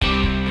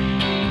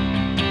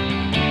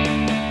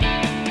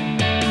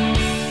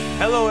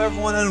Hello,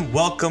 everyone, and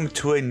welcome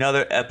to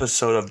another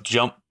episode of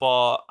Jump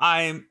Ball.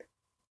 I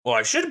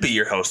should be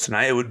your host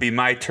tonight. It would be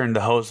my turn to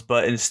host,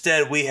 but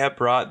instead we have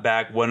brought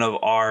back one of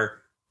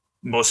our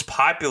most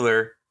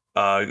popular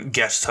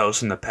guest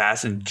hosts in the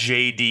past, and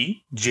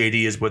JD.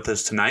 JD is with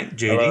us tonight.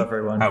 JD, hello,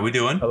 everyone. How we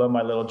doing? Hello,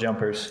 my little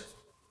jumpers.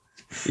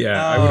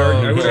 Yeah, I would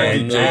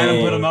argue.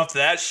 Adam put him up to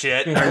that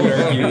shit. I would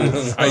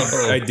argue.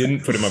 I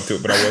didn't put him up to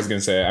it, but I was going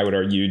to say I would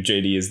argue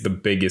JD is the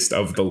biggest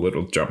of the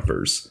little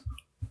jumpers.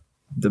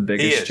 The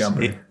biggest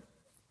jumper.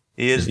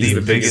 He is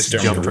the biggest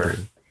jumper.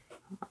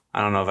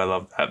 I don't know if I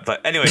love that.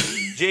 But anyway,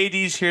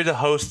 JD's here to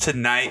host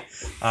tonight.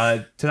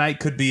 Tonight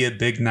could be a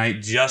big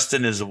night.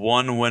 Justin is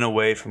one win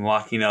away from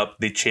locking up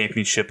the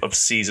championship of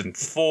Season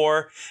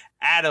 4.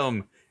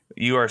 Adam,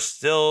 you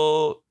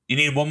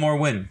need one more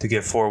win to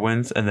get 4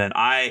 wins. And then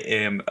I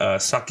am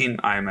sucking.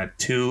 I'm at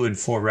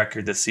 2-4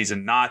 record this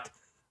season. Not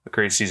a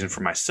great season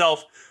for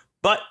myself.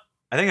 But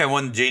I think I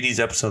won JD's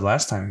episode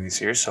last time he was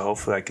here, so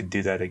hopefully I could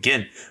do that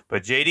again.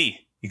 But JD,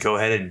 you go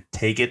ahead and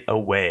take it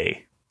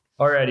away.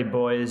 Alrighty,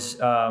 boys.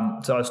 So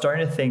I was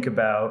starting to think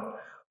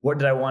about what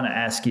did I want to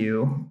ask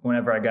you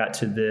whenever I got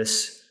to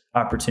this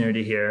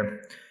opportunity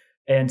here.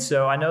 And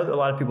so I know that a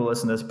lot of people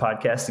listen to this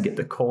podcast to get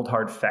the cold,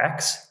 hard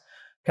facts,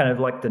 kind of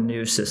like the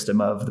news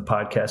system of the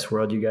podcast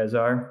world you guys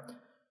are.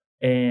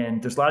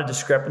 And there's a lot of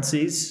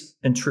discrepancies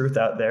and truth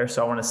out there,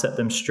 so I want to set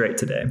them straight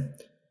today.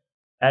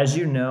 As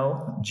you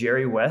know,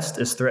 Jerry West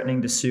is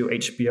threatening to sue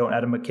HBO and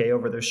Adam McKay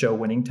over their show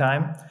Winning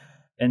Time.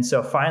 And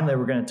so finally,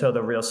 we're going to tell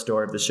the real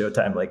story of the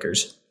Showtime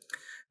Lakers.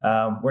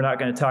 We're not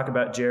going to talk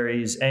about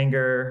Jerry's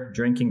anger,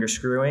 drinking, or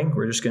screwing.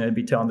 We're just going to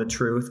be telling the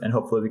truth, and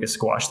hopefully we can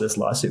squash this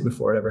lawsuit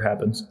before it ever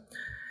happens.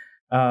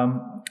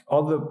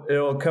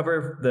 It'll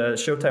cover the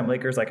Showtime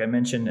Lakers, like I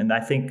mentioned, and I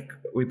think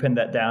we pinned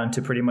that down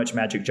to pretty much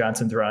Magic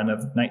Johnson's run of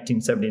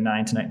 1979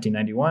 to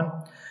 1991.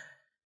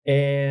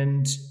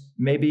 And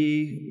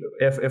maybe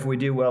if we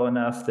do well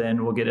enough,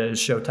 then we'll get a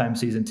Showtime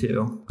Season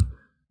 2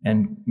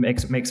 and make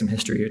some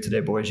history here today,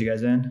 boys. You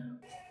guys in?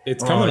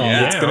 It's coming on.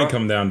 Yeah. It's going to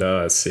come down to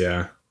us,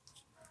 yeah.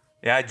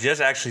 Yeah, I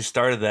just actually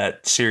started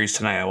that series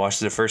tonight. I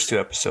watched the first 2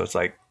 episodes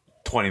like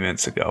 20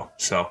 minutes ago.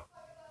 So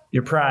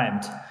you're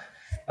primed.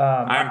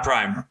 I'm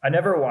primed. I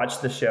never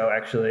watched the show,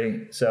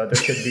 actually, so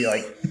there could be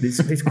like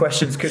these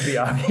questions could be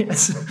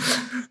obvious.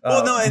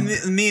 Well, no,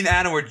 and me and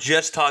Anna were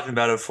just talking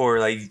about it before,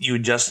 like you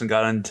and Justin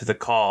got into the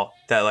call,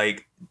 that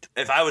like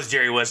if I was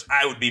Jerry West,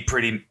 I would be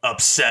pretty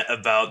upset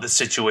about the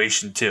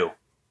situation too.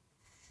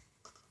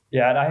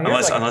 Yeah, and I hear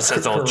unless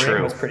that's all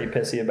true. Was pretty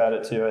pissy about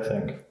it too, I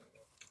think.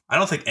 I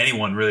don't think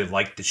anyone really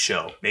liked the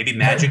show. Maybe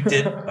Magic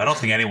did, but I don't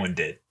think anyone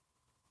did.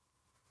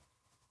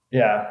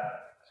 Yeah.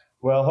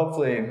 Well,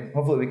 hopefully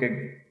we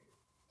could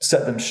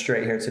set them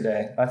straight here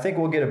today. I think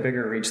we'll get a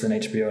bigger reach than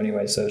HBO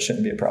anyway, so it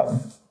shouldn't be a problem.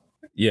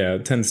 Yeah,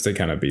 it tends to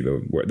kind of be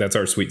that's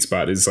our sweet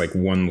spot, is like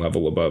one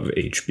level above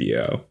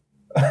HBO.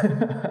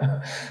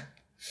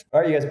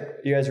 All right,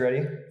 you guys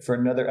ready for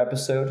another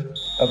episode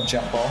of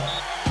Jump Ball?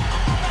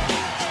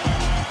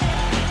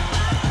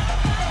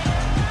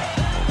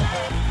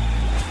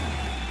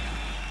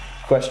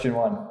 Question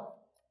 1.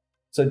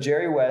 So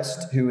Jerry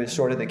West, who is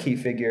sort of the key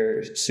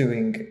figure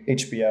suing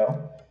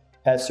HBO,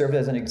 has served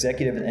as an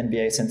executive in the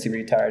NBA since he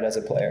retired as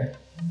a player.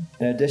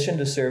 In addition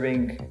to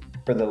serving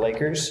for the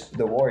Lakers,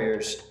 the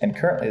Warriors, and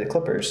currently the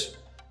Clippers,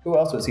 who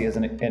else was he as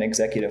an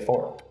executive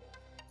for?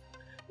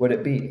 Would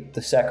it be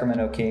the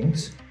Sacramento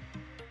Kings?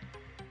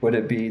 Would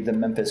it be the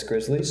Memphis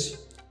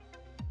Grizzlies?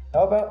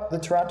 How about the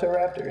Toronto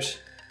Raptors?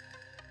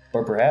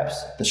 Or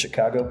perhaps the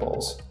Chicago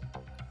Bulls?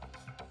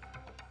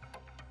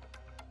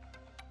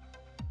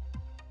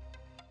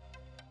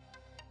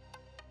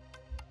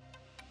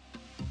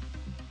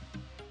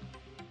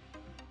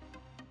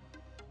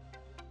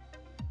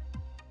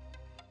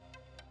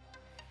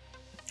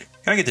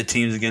 Can I get the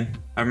teams again?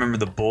 I remember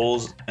the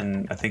Bulls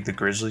and I think the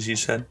Grizzlies, you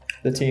said?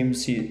 The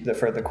teams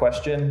for the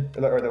question,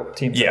 or the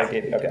teams that I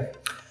gave you.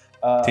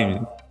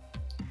 Okay.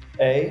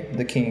 A,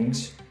 the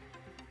Kings.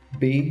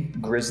 B,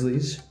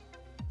 Grizzlies.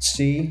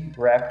 C,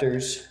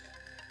 Raptors.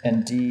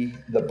 And D,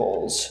 the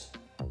Bulls.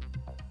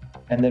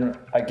 And then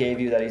I gave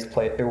you that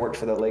he worked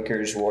for the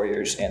Lakers,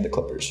 Warriors, and the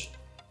Clippers.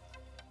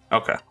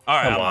 Okay. All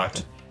right. I'm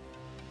locked.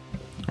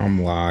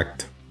 I'm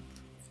locked.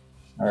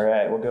 All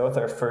right. We'll go with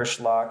our first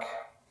lock.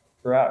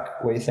 Brock,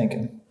 what are you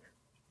thinking?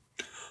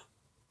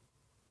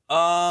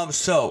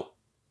 So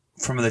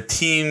from the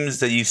teams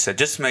that you said,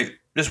 just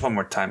one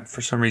more time.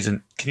 For some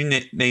reason, can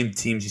you name the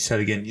teams you said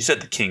again? You said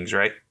the Kings,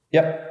 right?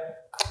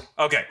 Yep.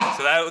 Okay,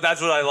 so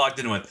that's what I locked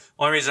in with.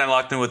 Only reason I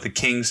locked in with the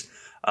Kings,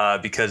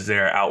 because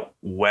they're out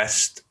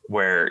west,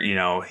 where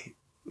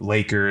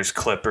Lakers,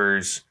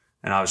 Clippers,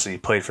 and obviously he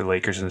played for the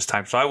Lakers in this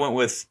time. So I went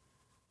with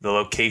the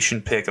location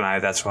pick,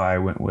 and that's why I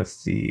went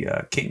with the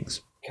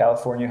Kings.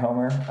 California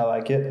homer, I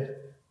like it.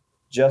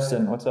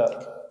 Justin, what's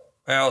up?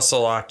 I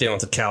also locked in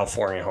with the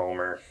California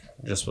homer,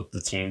 just with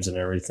the teams and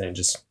everything.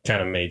 Just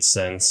kind of made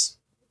sense.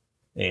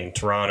 And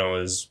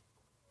Toronto is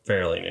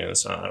fairly new,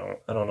 so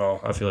I don't know.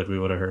 I feel like we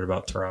would have heard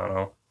about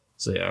Toronto.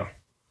 So yeah,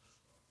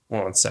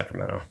 well, it's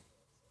Sacramento.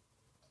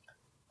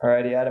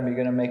 Alrighty, Adam, you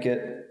gonna make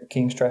it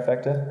Kings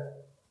trifecta?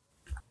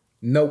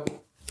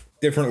 Nope.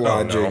 Different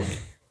logic.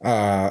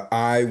 no.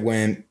 I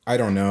went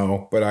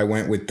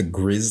with the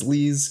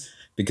Grizzlies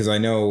because I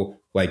know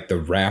like the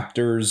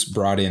Raptors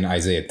brought in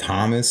Isaiah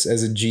Thomas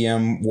as a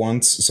GM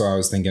once. So I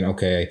was thinking,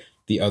 okay,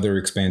 the other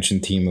expansion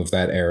team of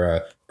that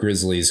era,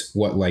 Grizzlies,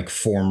 what like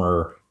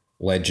former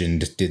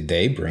legend did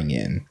they bring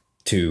in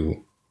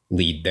to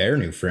lead their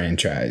new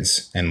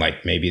franchise? And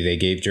like maybe they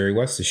gave Jerry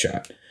West a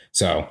shot.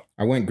 So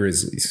I went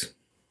Grizzlies.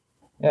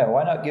 Yeah,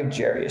 why not give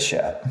Jerry a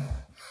shot?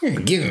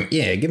 Give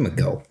him a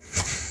go.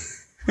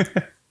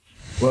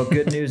 Well,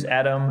 good news,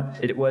 Adam.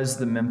 It was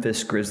the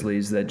Memphis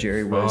Grizzlies that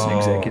Jerry was an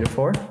executive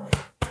for.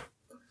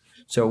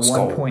 So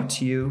 1 point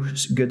to you,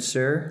 good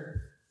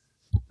sir.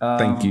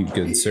 Thank you,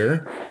 good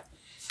sir.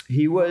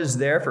 He was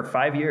there for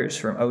 5 years,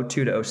 from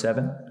 02 to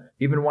 07.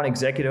 Even won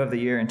Executive of the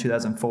Year in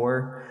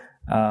 2004.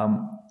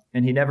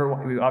 And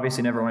we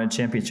obviously never won a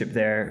championship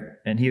there.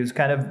 And he was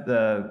kind of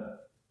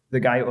the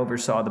guy who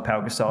oversaw the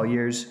Pau Gasol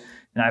years.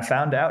 And I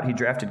found out he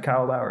drafted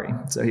Kyle Lowry.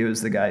 So he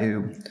was the guy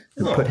who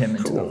put him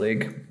into the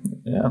league.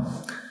 Yeah.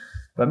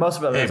 But most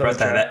of those other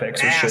draft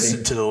picks were shitty.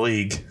 Into the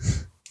league.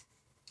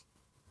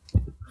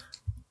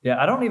 Yeah,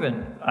 I don't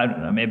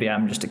know, maybe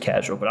I'm just a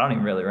casual, but I don't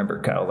even really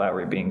remember Kyle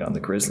Lowry being on the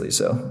Grizzlies.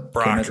 So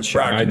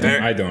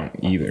I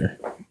don't either.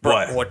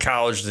 What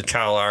college did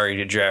Kyle Lowry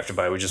get drafted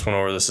by? We just went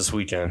over this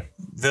weekend.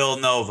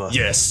 Villanova.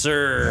 Yes,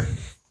 sir.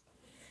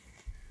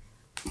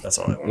 That's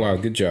all I want. Wow,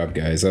 good job,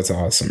 guys. That's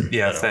awesome.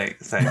 Yeah,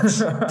 thanks.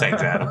 Thanks,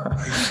 Adam.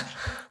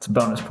 It's a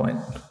bonus point.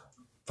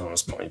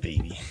 Bonus point,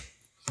 baby.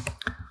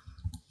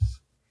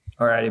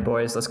 Alrighty,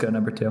 boys, let's go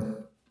number 2.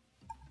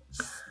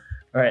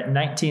 All right, in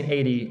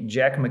 1980,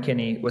 Jack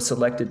McKinney was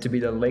selected to be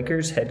the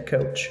Lakers head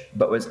coach,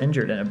 but was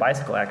injured in a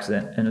bicycle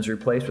accident and was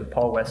replaced with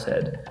Paul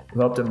Westhead, who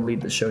helped him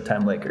lead the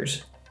Showtime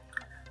Lakers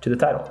to the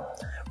title.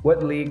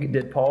 What league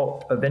did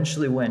Paul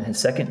eventually win his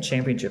second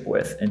championship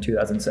with in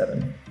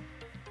 2007?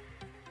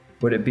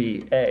 Would it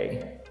be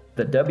A,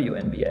 the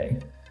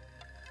WNBA,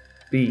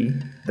 B,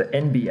 the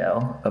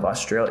NBL of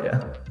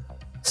Australia,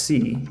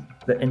 C,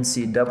 the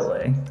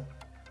NCAA,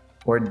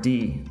 or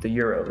D, the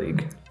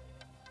EuroLeague?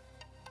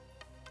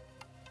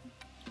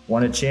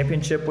 Won a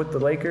championship with the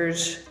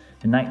Lakers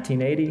in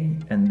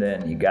 1980, and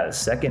then you got a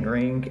second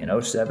ring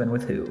in 07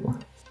 with who?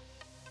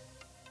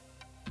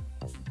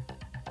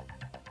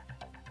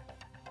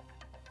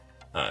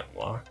 I'm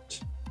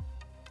locked.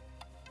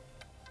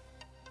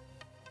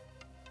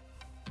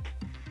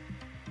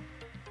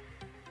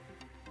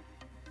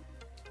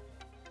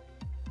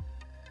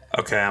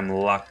 Okay, I'm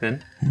locked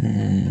in.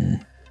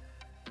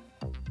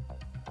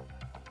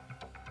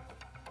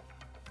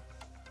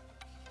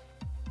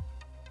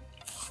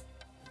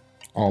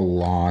 I'll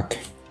lock.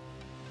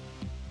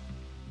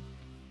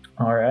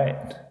 All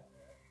right.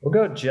 We'll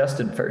go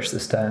Justin first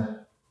this time.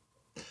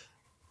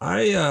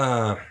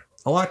 I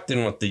locked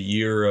in with the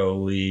Euro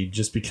League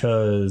just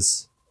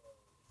because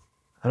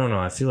I don't know.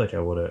 I feel like I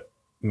would have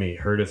maybe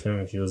heard of him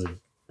if he was a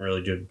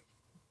really good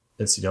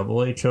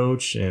NCAA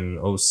coach in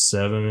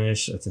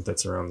 07-ish. I think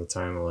that's around the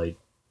time of like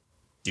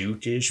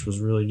Duke-ish was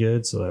really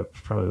good. So that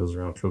probably was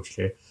around Coach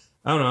K.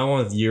 I don't know. I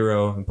wanted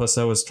Euro. And plus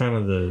that was kind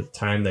of the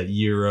time that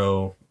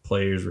Euro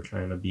players were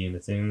kind of being a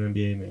thing in the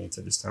NBA. Maybe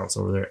to just talents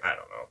over there. I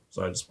don't know.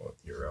 So I just went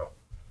with Euro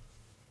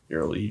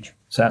League.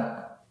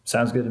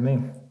 Sounds good to me.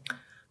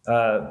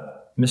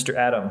 Mr.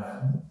 Adam.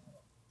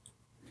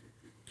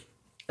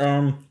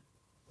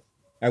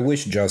 I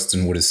wish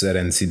Justin would have said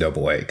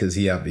NCAA because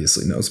he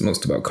obviously knows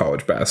most about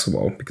college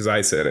basketball because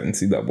I said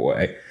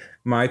NCAA.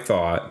 My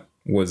thought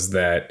was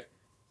that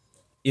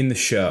in the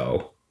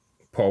show,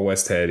 Paul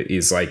Westhead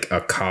is like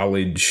a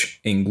college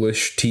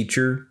English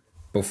teacher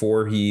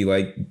before he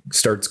like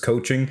starts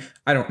coaching.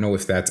 I don't know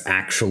if that's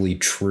actually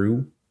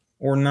true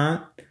or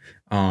not.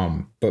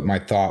 But my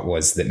thought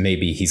was that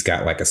maybe he's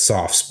got like a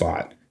soft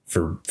spot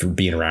for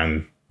being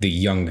around the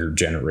younger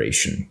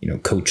generation, you know,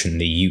 coaching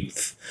the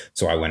youth.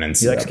 So I went NCAA.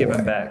 He likes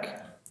giving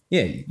back.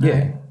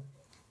 Yeah.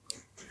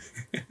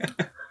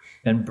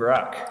 And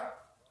Brock.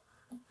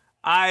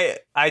 I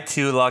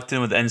too locked in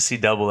with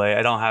NCAA.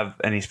 I don't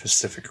have any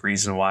specific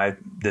reason why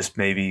this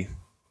maybe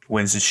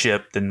wins the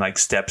ship, then like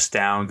steps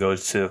down,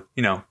 goes to,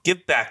 you know,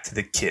 give back to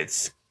the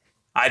kids.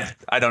 I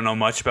don't know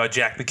much about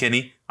Jack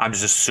McKinney. I'm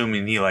just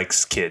assuming he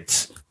likes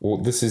kids. Well,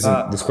 this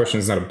question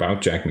is not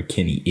about Jack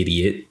McKinney,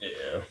 idiot.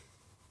 Yeah.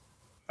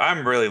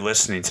 I'm really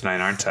listening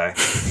tonight, aren't I?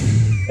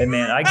 Hey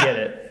man, I get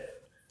it.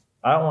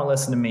 I don't want to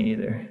listen to me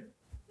either.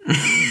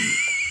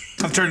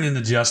 I'm turning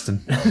into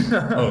Justin.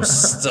 Oh,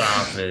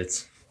 stop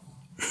it.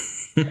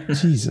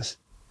 Jesus.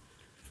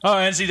 Oh,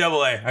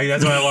 NCAA.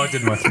 That's what I locked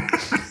in with.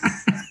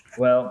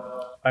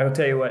 Well, I will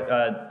tell you what,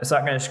 it's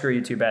not going to screw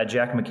you too bad.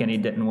 Jack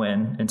McKinney didn't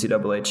win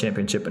NCAA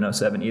championship in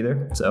 07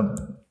 either, so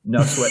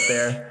no sweat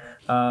there.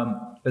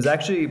 It was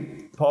actually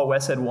Paul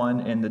Westhead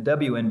won in the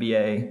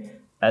WNBA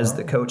as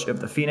the coach of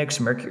the Phoenix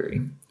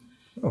Mercury.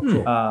 Oh,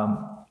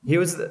 cool. He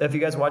was, if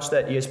you guys watched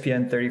that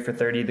ESPN 30 for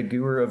 30, the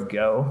guru of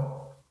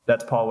Go,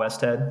 that's Paul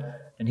Westhead.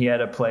 and he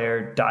had a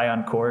player die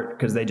on court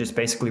because they just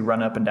basically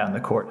run up and down the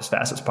court as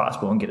fast as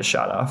possible and get a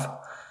shot off.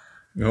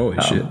 Holy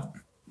shit.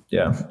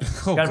 Yeah.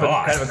 Oh, kind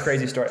God. of a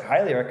crazy story.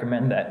 Highly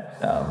recommend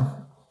that,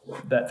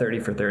 that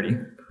 30 for 30.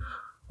 A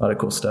lot of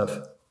cool stuff.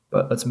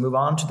 But let's move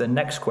on to the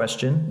next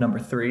question, number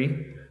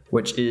 3,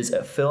 which is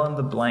a fill in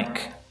the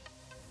blank.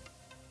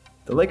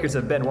 The Lakers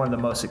have been one of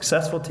the most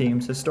successful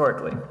teams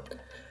historically.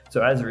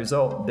 So as a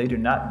result, they do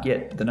not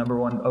get the number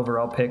 1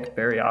 overall pick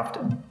very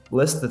often.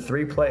 List the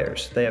 3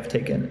 players they have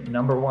taken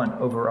number 1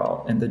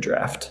 overall in the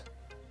draft.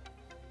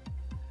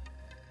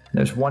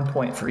 There's 1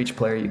 point for each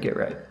player you get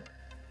right.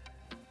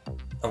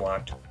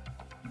 Unlocked.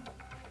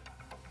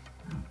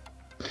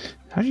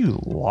 How do you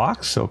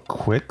lock so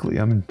quickly?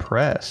 I'm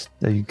impressed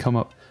that you come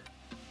up.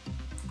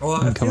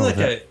 Well, I feel like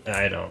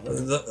I don't.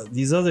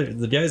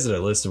 The guys that I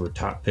listed were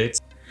top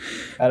picks.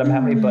 Adam,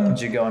 how many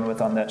buttons you going with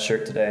on that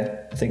shirt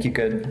today? I think you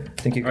could.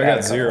 I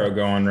got 0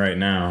 going right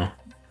now.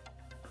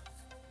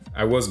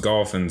 I was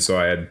golfing, so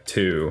I had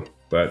 2.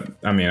 But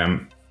I mean,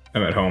 I'm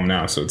at home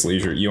now, so it's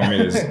leisure. You want me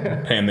to just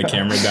pan the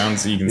camera down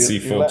so you can see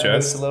full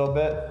chest? A little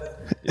bit.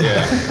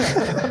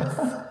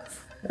 Yeah.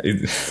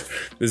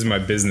 This is my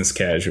business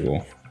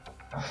casual.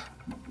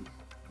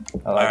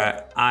 All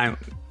right, I'm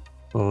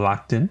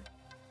locked in.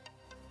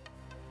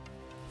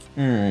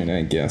 All right,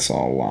 I guess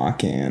I'll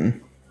lock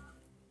in.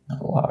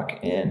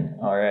 Lock in.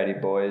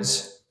 Alrighty,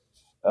 boys.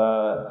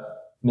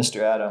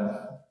 Mr. Adam,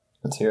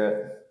 let's hear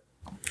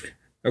it.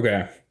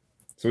 Okay,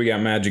 so we got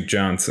Magic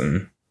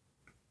Johnson.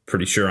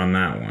 Pretty sure on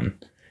that one.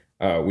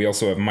 We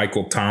also have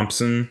Michael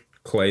Thompson,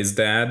 Clay's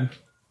dad.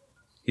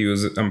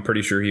 I'm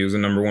pretty sure he was a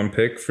number 1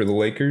 pick for the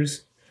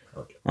Lakers.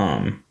 Okay.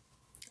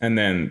 And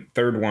then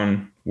third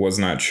one was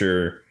not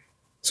sure,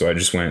 so I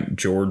just went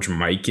George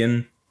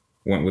Mikan.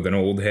 Went with an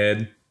old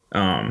head.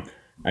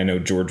 I know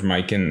George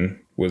Mikan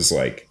was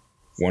like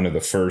one of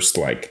the first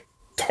like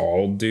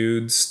tall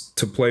dudes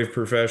to play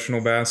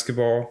professional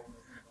basketball.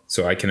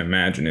 So I can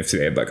imagine if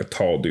they had like a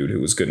tall dude who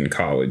was good in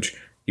college,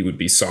 he would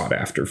be sought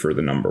after for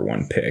the number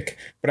 1 pick.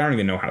 But I don't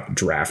even know how the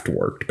draft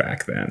worked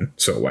back then.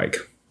 So like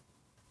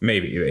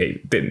maybe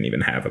they didn't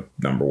even have a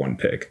number 1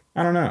 pick.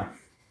 I don't know.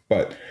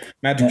 But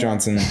Magic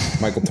Johnson,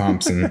 Michael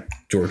Thompson,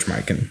 George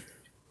Mikan.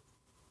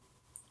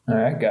 All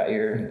right, got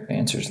your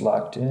answers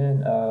locked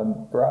in.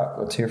 Brock,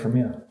 let's hear from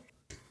you.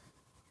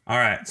 All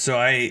right, so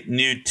I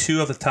knew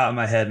 2 off the top of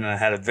my head, and I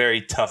had a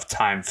very tough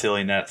time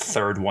filling that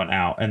third one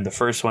out. And the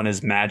first one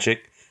is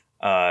Magic.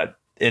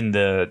 In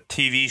the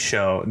TV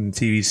show, in the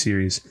TV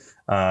series,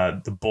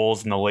 the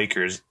Bulls and the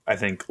Lakers, I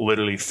think,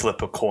 literally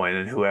flip a coin,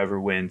 and whoever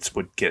wins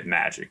would get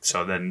Magic.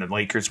 So then the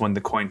Lakers win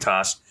the coin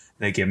toss,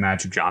 and they get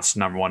Magic Johnson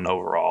number 1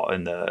 overall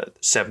in the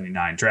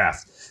 79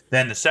 draft.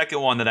 Then the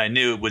second one that I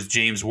knew was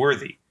James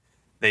Worthy.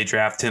 They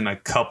draft him a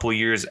couple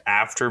years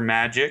after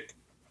Magic,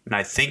 and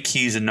I think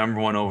he's a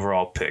number 1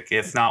 overall pick.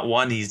 If not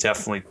 1, he's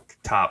definitely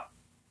top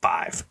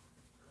 5.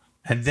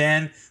 And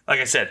then, like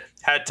I said,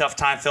 had a tough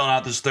time filling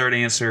out this third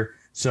answer,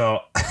 so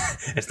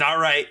it's not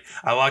right.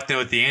 I locked in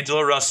with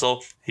D'Angelo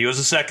Russell. He was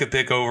the 2nd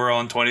pick overall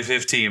in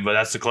 2015, but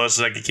that's the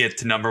closest I could get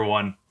to number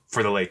 1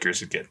 for the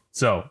Lakers again.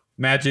 So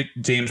Magic,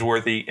 James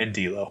Worthy, and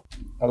D'Lo.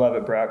 I love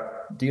it,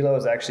 Brock. D'Lo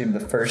is actually the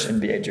first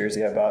NBA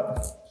jersey I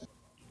bought.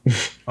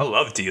 I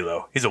love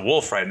D'Lo. He's a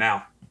Wolf right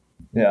now.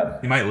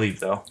 Yeah. He might leave,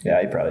 though. Yeah,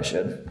 he probably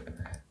should.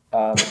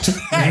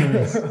 Fucker!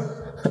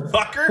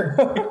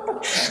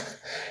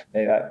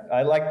 Hey,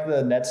 I like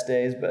the Nets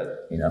days,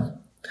 but, you know.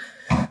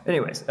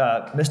 Anyways,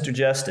 Mr.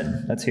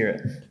 Justin, let's hear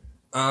it.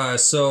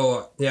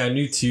 So, yeah, I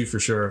knew 2 for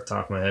sure off the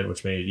top of my head,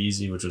 which made it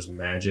easy, which was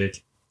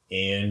Magic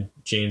and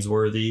James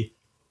Worthy.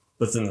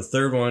 But then the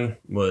third one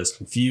was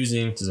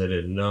confusing because I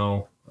didn't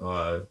know.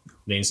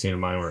 Names came to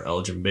mind were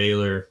Elgin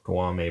Baylor,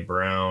 Kwame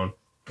Brown,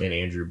 and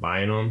Andrew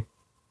Bynum.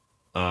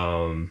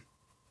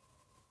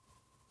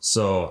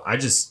 So I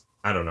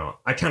don't know.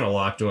 I kind of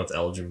locked in with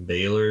Elgin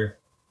Baylor.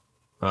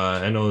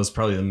 I know it was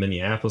probably the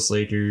Minneapolis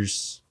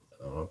Lakers.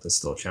 I don't know if this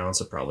still counts.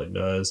 It probably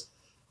does.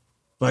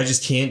 But I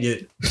just can't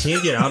get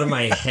out of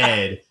my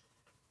head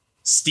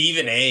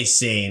Stephen A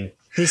saying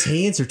his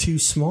hands are too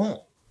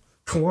small.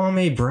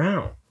 Kwame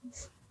Brown.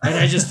 And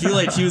I just feel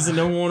like he was the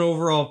number 1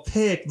 overall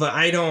pick, but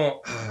I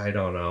don't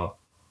know.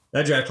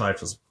 That draft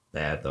class was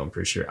bad, though, I'm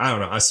pretty sure. I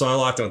don't know. So I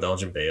locked in with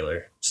Elgin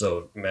Baylor.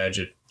 So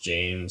Magic,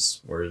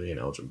 James, Worthy,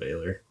 and Elgin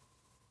Baylor.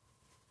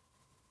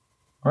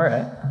 All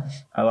right.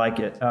 I like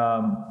it.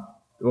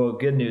 Well,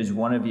 good news.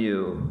 One of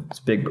you is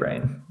big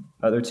brain.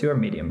 Other 2 are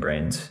medium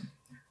brains.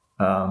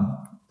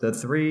 The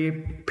 3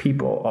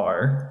 people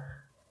are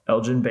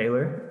Elgin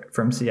Baylor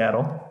from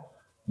Seattle,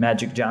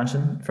 Magic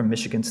Johnson from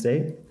Michigan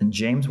State, and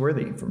James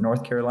Worthy from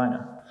North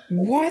Carolina.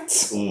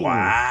 What?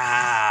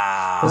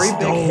 Wow. 3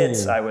 big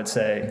hits, I would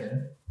say.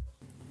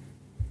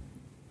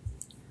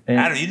 And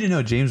Adam, you didn't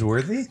know James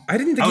Worthy? I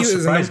didn't think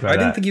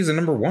he was a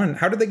number 1.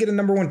 How did they get a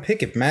number 1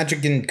 pick if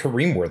Magic and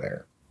Kareem were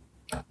there?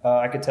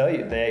 I could tell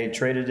you they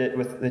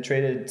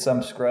traded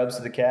some scrubs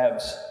to the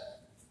Cavs,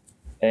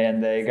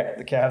 and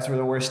the Cavs were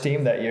the worst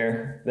team that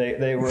year.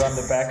 They were on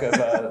the back of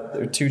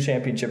their 2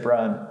 championship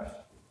run.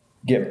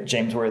 Get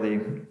James Worthy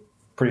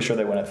Pretty sure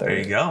they win a third. There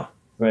you go.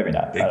 Maybe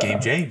not. Big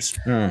game, James.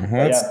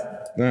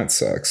 That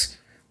sucks.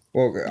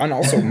 Well, and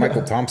also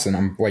Michael Thompson,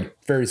 I'm like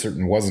very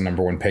certain was the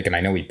number one pick, and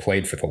I know he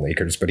played for the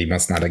Lakers, but he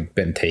must not have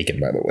been taken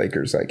by the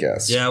Lakers, I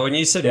guess. Yeah, when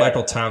you said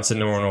Michael Thompson,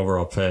 number one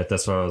overall pick,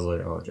 that's why I was like,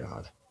 oh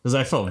god, because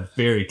I felt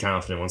very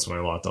confident once when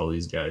I locked all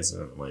these guys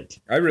in. Like,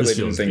 I really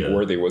didn't think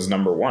Worthy was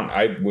number one.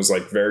 I was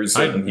like very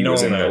certain he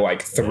was in the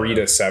like 3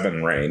 to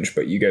 7 range,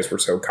 but you guys were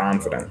so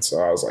confident,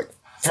 so I was like,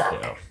 fuck.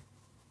 Yeah.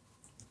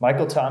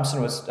 Michael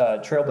Thompson was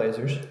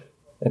Trailblazers.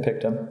 They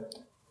picked him,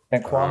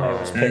 and Kwame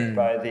was picked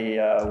by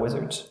the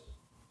Wizards.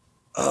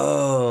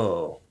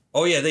 Oh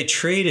yeah, they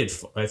traded.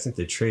 I think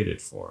they traded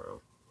for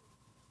him.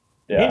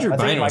 Yeah, Andrew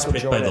Bynum was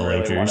picked by the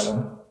Lakers.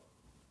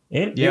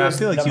 I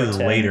feel like he was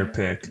a later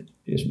pick.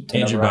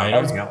 Andrew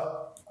Bynum.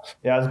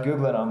 Yeah, I was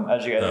Googling him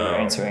as you guys were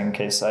answering in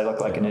case I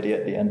look like an idiot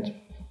at the end.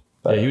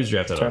 But yeah, he was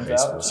drafted on high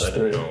school, so I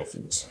didn't know if he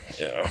was.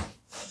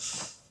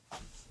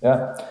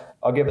 Yeah.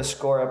 I'll give a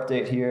score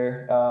update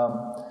here.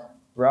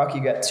 Brock,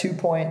 you got 2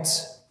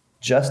 points.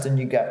 Justin,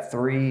 you got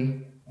 3.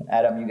 And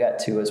Adam, you got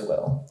 2 as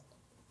well.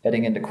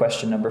 Heading into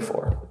question number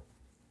 4.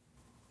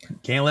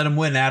 Can't let him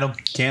win, Adam.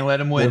 Can't let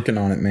him win. Working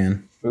on it,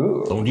 man.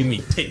 Ooh. Don't give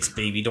me picks,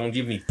 baby. Don't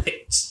give me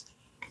picks.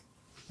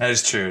 That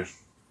is true.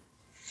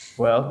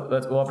 Well,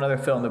 we'll have another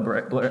fill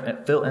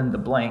in the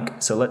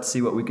blank. So let's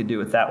see what we could do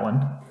with that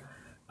one.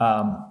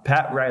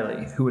 Pat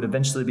Riley, who would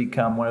eventually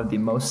become one of the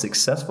most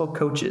successful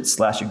coaches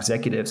 /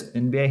 executives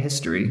in NBA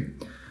history,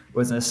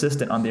 was an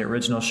assistant on the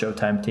original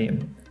Showtime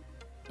team.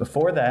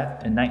 Before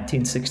that, in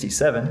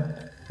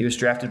 1967, he was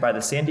drafted by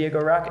the San Diego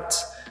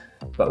Rockets,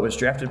 but was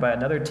drafted by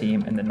another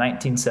team in the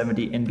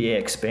 1970 NBA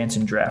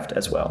expansion draft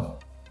as well.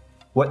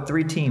 What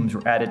 3 teams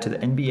were added to the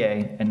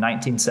NBA in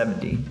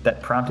 1970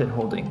 that prompted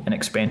holding an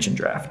expansion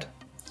draft?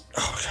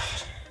 Oh,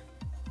 God.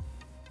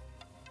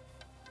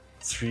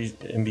 3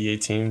 NBA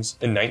teams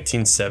in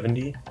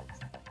 1970?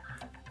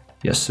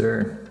 Yes,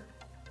 sir.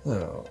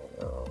 Oh,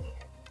 no.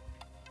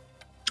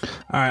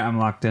 All right, I'm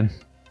locked in.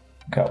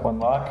 Got one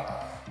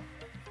lock.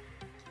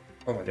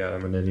 Oh, my God,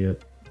 I'm an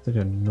idiot. I think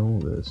I know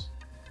this.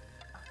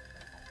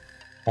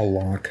 I'll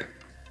lock.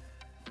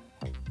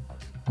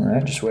 All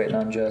right, just waiting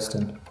on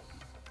Justin.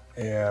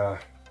 Yeah.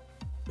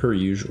 Per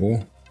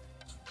usual.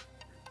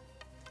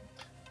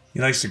 He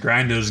likes to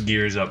grind those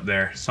gears up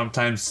there.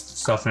 Sometimes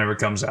stuff never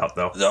comes out,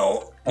 though.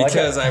 No,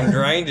 because I'm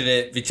grinding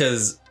it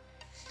because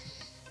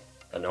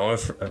I know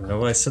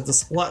I said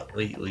this a lot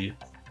lately,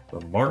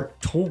 but Mark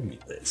told me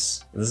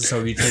this. This is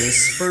how he became a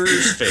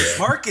Spurs fan.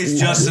 Mark is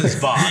Justin's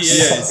boss.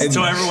 Yes.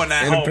 So everyone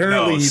at And home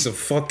apparently knows. he's a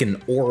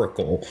fucking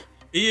oracle.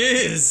 He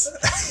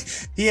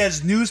is. He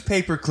has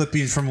newspaper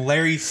clippings from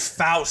Larry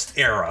Faust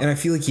era. And I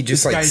feel like he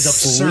just This like guy's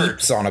absurd.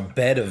 sleeps on a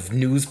bed of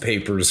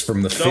newspapers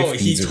from the 50s No,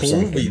 he or told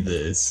something. me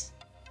this.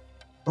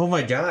 Oh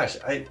my gosh,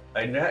 I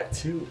got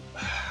 2.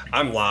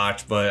 I'm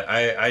locked, but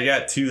I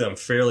got 2 that I'm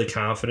fairly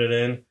confident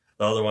in.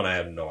 The other one I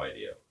have no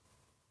idea.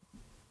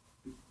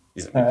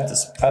 He's gonna be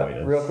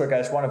disappointed. Real quick, I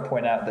just want to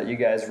point out that you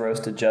guys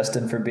roasted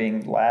Justin for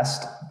being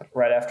last.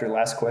 Right after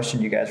last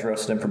question, you guys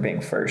roasted him for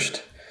being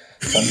first.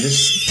 So I'm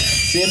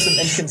just seeing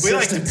some We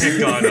like inconsistency. to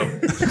pick on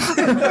him.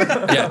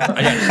 Yeah,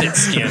 I got thick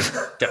skin.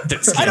 Got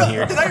thick skin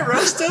here. Did I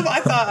roast him? I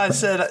thought I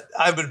said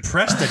I'm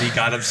impressed that he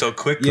got him so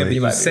quickly. Yeah, but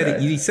you might be said right.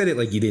 it. You said it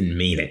like you didn't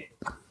mean it.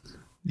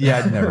 Yeah,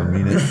 I'd never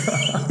mean it.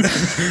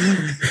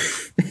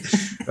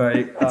 All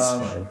right,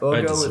 we'll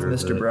I go with deserve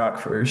Mr. it. Brock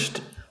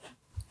first.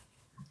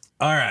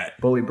 All right.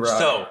 Bully Brock.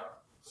 So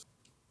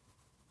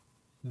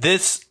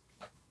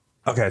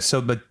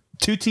so the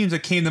 2 teams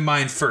that came to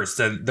mind first,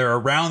 that they're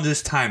around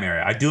this time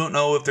area. I don't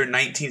know if they're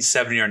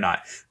 1970 or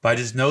not, but I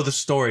just know the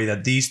story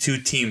that these 2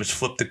 teams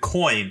flipped a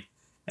coin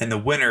and the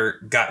winner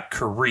got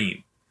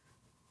Kareem,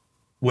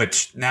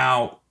 which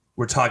now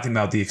we're talking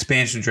about the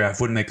expansion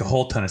draft wouldn't make a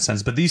whole ton of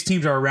sense. But these 2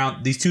 teams are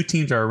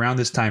around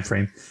this time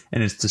frame,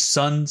 and it's the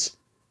Suns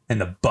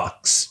and the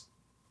Bucks.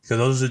 So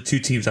those are the 2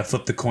 teams that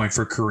flipped the coin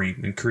for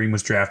Kareem, and Kareem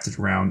was drafted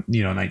around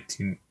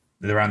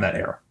around that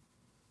era.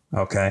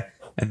 Okay,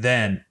 and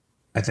then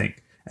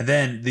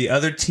the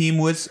other team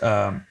was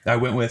I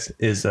went with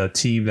is a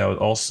team that was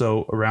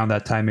also around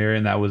that time area,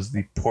 and that was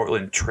the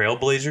Portland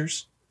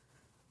Trailblazers.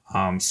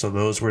 So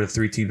those were the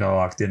 3 teams I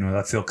locked in with.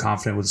 I feel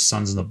confident with the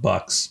Suns and the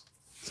Bucks.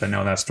 So I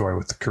know that story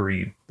with the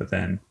Kareem, but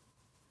then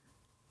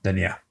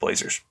yeah,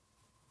 Blazers.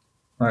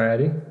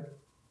 Alrighty,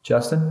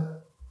 Justin.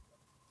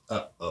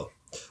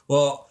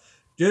 Well,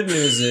 good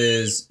news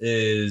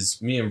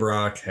is me and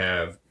Brock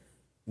have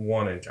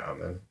one in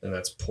common, and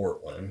that's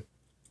Portland.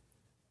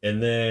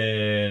 And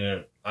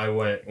then I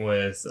went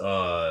with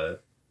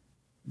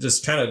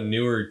just kind of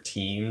newer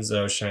teams that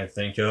I was trying to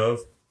think of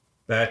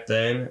back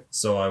then.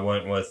 So I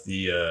went with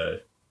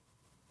the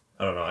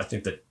I don't know. I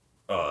think the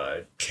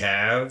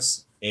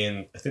Cavs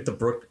and I think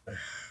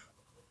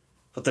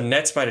but the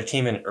Nets might have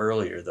came in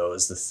earlier though.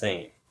 Is the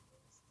thing.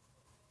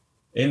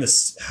 In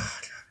the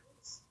God.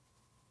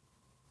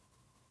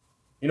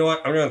 You know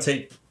what? I'm gonna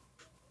take.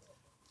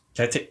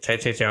 Can I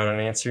take out an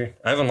answer?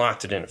 I haven't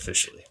locked it in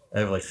officially. I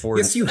have like 4.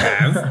 Yes, you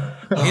have.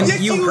 And Yes,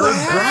 you you heard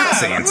have.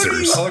 Brock's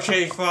answers.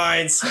 Okay,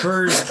 fine.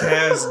 Spurs,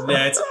 Cavs,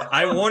 Nets.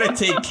 I want to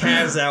take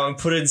Cavs out and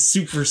put in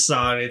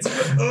Supersonics.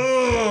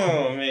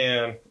 Oh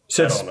man.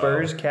 So I don't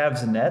Spurs, know.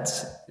 Cavs,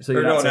 Nets. So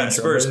Or no, saying not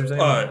Spurs. Trailblazers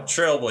anymore?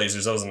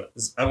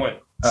 Trailblazers. I went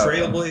Oh,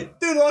 Trailblazers.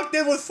 Dude locked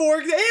in with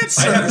 4 answers.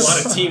 I have a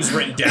lot of teams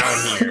written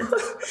down here.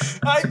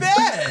 I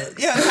bet.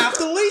 Yeah, half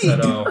the league. I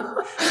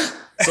know.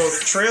 So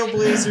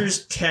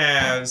Trailblazers,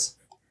 Cavs,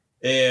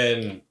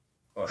 and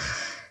God,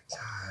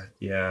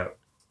 yeah,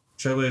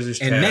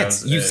 Trailblazers, And Cavs,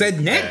 Nets. You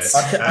said Nets.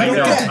 I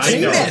know. I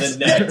know Nets.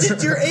 the Nets.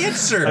 That's your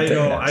answer. I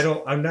know. I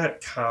don't. I'm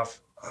not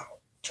confident. Oh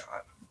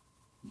God.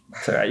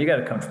 It's all right. You got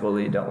a comfortable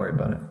lead. Don't worry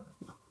about it.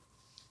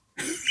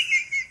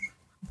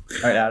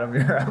 All right, Adam,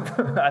 you're up.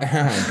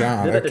 Oh,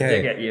 God. Did it to Okay.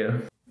 dig at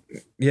you.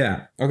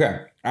 Yeah.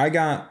 Okay. I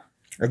got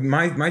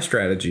my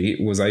strategy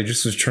was I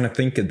just was trying to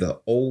think of the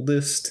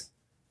oldest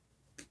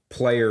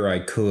player I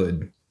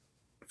could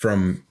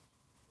from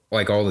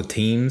like all the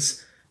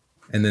teams,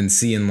 and then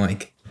seeing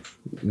like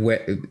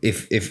what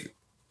if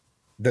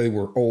they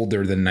were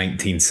older than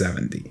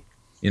 1970.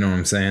 You know what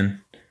I'm saying?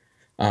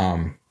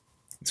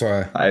 So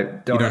I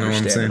you don't know what I'm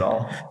understand saying? at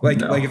all. Like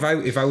No. like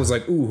if I was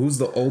like, ooh, who's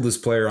the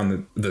oldest player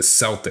on the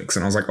Celtics?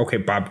 And I was like, okay,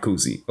 Bob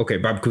Cousy. Okay,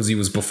 Bob Cousy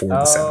was before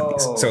the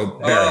 70s. So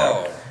there you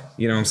go.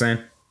 You know what I'm saying?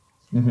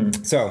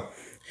 Mm-hmm. So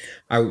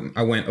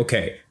I went,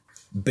 okay,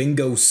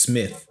 Bingo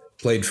Smith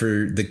played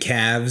for the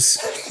Cavs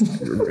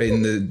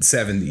in the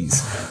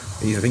 70s.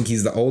 I think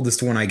he's the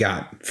oldest one I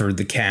got for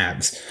the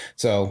Cavs.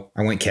 So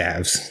I went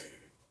Cavs.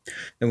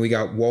 Then we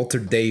got Walter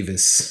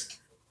Davis.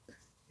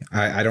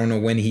 I don't know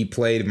when he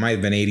played. It might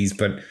have been 80s,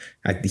 but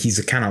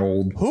he's kind of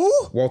old. Who?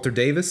 Walter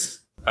Davis?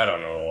 I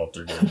don't know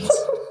Walter Davis.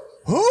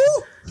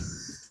 Who?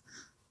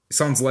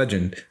 Suns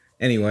legend.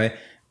 Anyway,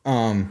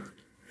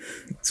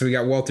 so we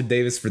got Walter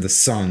Davis for the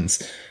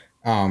Suns.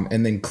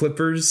 And then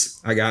Clippers,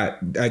 I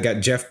got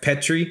Jeff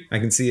Petrie. I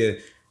can see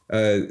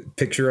a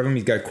picture of him.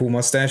 He's got a cool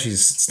mustache.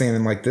 He's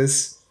standing like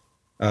this.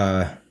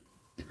 And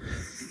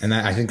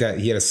I think that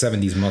he had a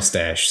 70s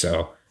mustache,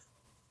 so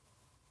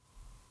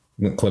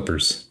went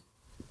Clippers.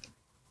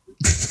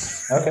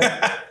 Okay.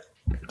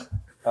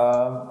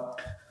 So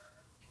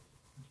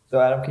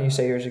Adam, can you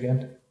say yours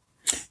again?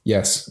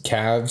 Yes,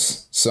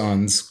 Cavs,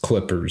 Suns,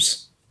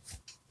 Clippers.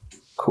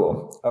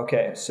 Cool.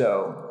 Okay,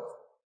 so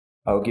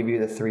I'll give you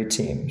the 3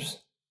 teams,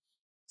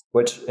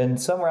 which in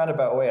some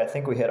roundabout way, I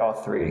think we hit all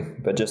 3,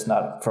 but just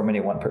not from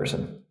any one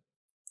person.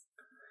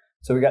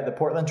 So we got the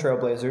Portland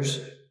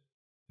Trailblazers,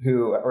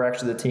 who were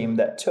actually the team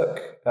that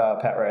took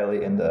Pat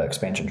Riley in the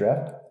expansion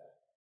draft.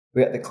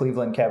 We got the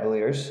Cleveland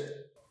Cavaliers,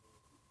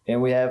 and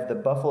we have the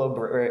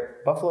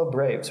Buffalo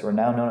Braves, who are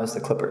now known as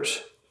the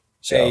Clippers.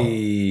 So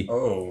Hey.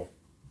 Oh.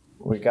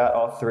 we got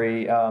all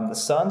 3. The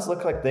Suns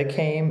look like they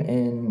came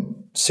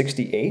in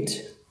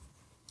 68.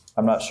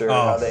 I'm not sure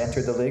how they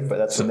entered the league, but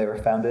that's when they were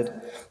founded.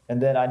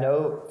 And then I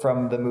know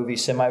from the movie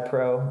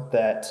Semi-Pro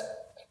that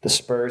the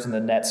Spurs and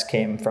the Nets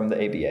came from the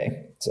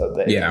ABA. So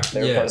they were part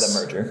of the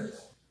merger.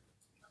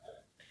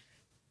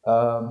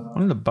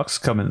 When did the Bucks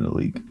come into the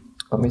league?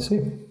 Let me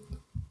see.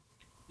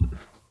 I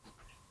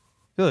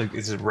feel like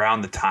it's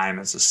around the time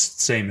as the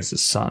same as the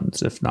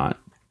Suns, if not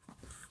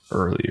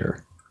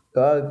earlier.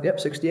 Yep,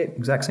 68,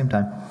 exact same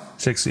time.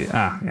 60.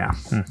 Yeah.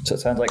 So it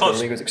sounds like Close.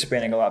 the league was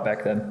expanding a lot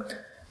back then.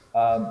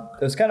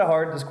 It was kind of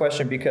hard, this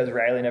question, because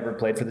Riley never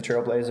played for the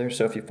Trailblazers.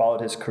 So if you followed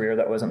his career,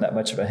 that wasn't that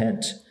much of a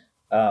hint.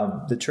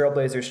 The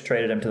Trailblazers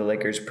traded him to the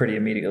Lakers pretty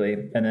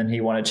immediately, and then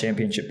he won a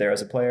championship there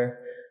as a player.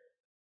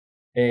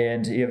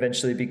 And he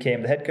eventually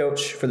became the head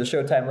coach for the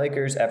Showtime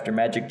Lakers after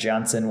Magic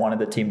Johnson wanted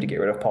the team to get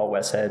rid of Paul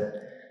Westhead.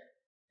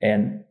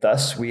 And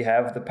thus, we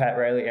have the Pat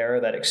Riley era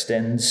that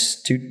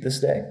extends to this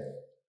day.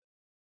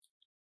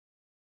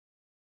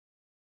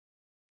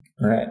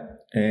 All right,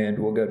 and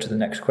we'll go to the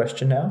next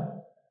question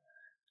now.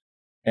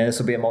 And this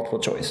will be a multiple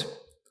choice.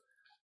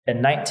 In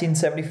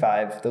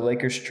 1975, the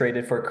Lakers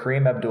traded for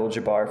Kareem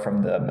Abdul-Jabbar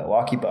from the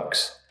Milwaukee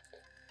Bucks.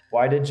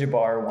 Why did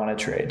Jabbar want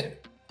to trade?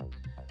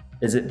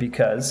 Is it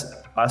because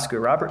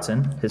Oscar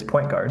Robertson, his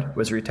point guard,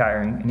 was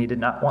retiring and he did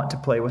not want to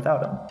play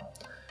without him?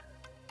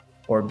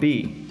 Or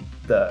B,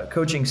 the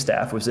coaching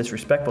staff was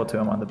disrespectful to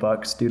him on the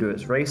Bucks due to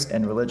his race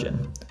and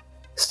religion?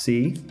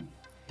 C,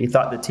 he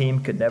thought the team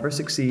could never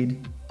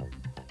succeed?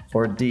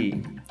 Or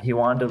D, he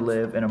wanted to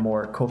live in a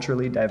more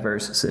culturally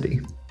diverse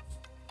city?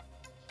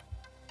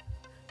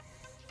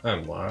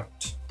 I'm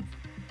locked.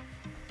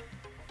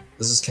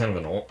 This is kind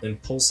of an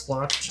impulse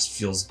lock. Just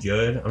feels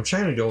good. I'm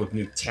trying to go with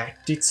new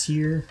tactics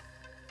here.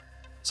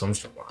 So I'm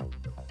just gonna lock.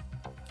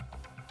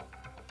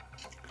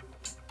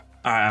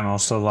 I'm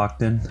also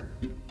locked in.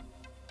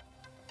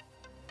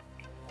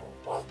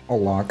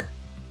 I'll lock.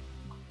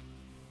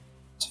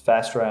 It's a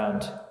fast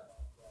round.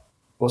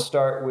 We'll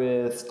start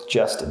with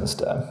Justin this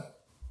time.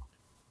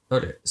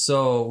 Okay,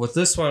 so with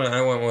this one,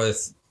 I went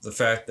with the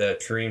fact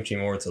that Kareem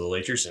came over to the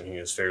Lakers and he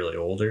was fairly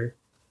older.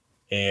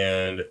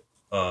 And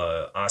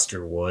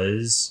Oscar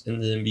was in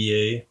the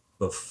NBA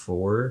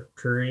before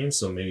Kareem,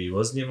 so maybe he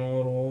was getting a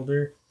little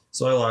older.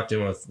 So I locked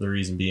in with, the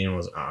reason being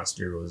was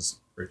Oscar was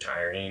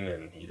retiring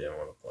and he didn't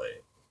want to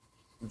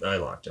play. I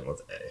locked in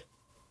with A.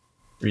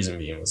 Reason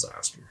being was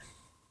Oscar.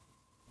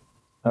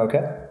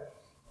 Okay.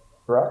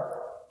 Brock?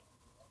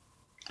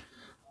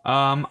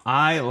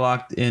 I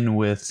locked in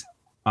with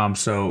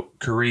so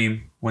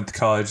Kareem went to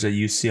college at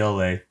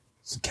UCLA.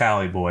 It's a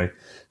Cali boy.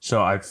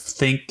 So I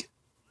think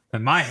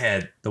in my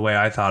head, the way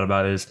I thought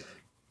about it is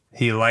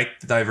he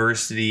liked the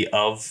diversity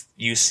of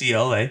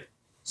UCLA.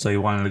 So he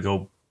wanted to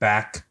go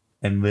back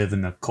and live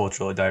in a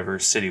culturally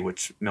diverse city,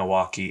 which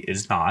Milwaukee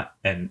is not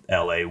and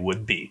LA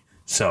would be.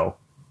 So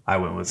I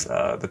went with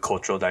the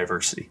cultural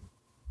diversity.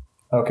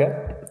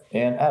 Okay.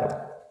 And Adam?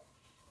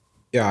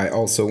 Yeah, I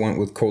also went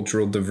with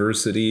cultural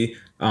diversity.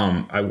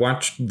 I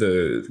watched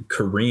there's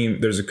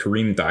a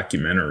Kareem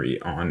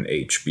documentary on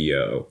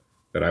HBO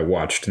that I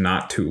watched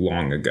not too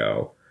long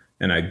ago.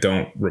 And I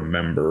don't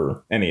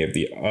remember any of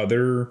the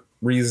other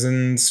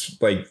reasons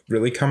like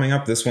really coming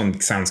up. This one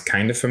sounds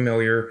kind of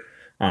familiar,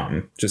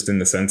 just in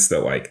the sense that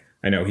like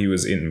I know he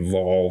was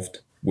involved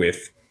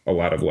with a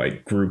lot of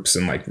like groups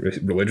and like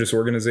religious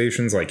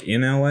organizations like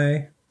in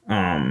LA,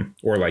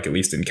 or like at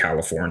least in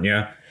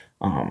California,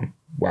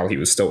 while he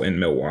was still in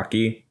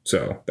Milwaukee.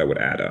 So that would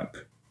add up.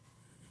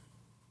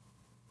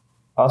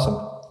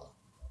 Awesome.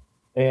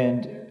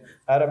 And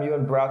Adam, you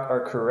and Brock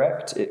are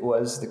correct. It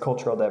was the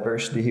cultural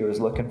diversity he was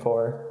looking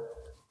for.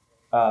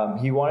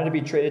 He wanted to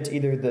be traded to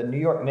either the New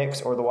York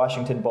Knicks or the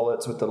Washington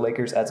Bullets with the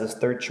Lakers as his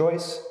third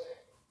choice.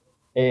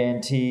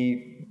 And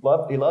he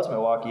loves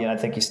Milwaukee, and I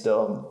think he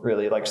still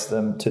really likes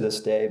them to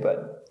this day,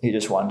 but he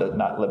just wanted to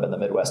not live in the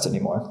Midwest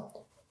anymore.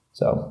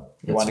 So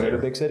he wanted to go to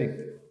a big city.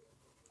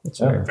 That's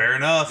fair. Fair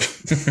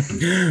enough.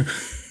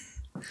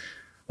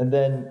 And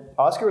then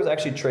Oscar was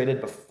actually retired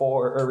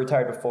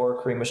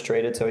before Kareem was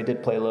traded, so he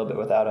did play a little bit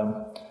without him.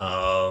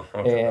 Oh,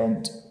 okay.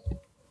 And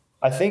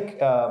I think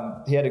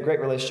he had a great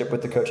relationship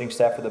with the coaching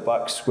staff for the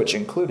Bucks, which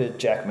included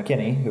Jack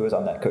McKinney, who was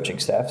on that coaching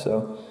staff.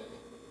 So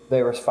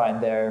they were fine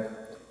there.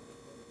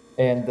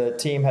 And the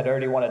team had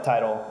already won a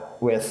title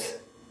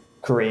with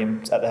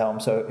Kareem at the helm,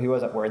 so he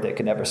wasn't worried they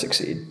could never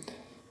succeed.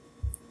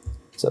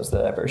 So it's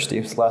the diversity.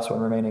 It's the last one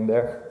remaining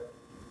there.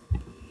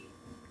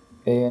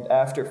 And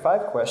after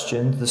 5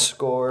 questions, the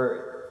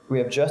score, we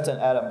have Justin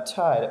and Adam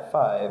tied at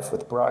 5,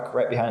 with Brock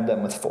right behind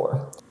them with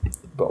 4.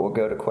 But we'll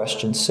go to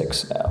question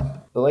 6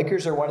 now. The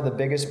Lakers are one of the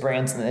biggest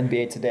brands in the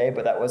NBA today,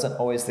 but that wasn't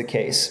always the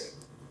case.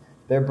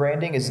 Their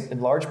branding is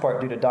in large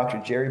part due to Dr.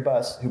 Jerry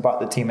Buss, who bought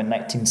the team in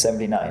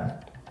 1979.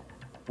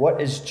 What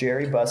is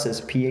Jerry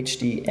Buss's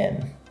PhD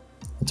in?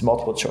 It's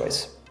multiple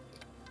choice.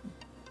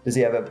 Does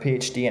he have a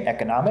PhD in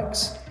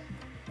economics,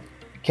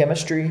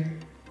 chemistry,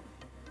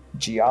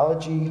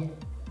 geology,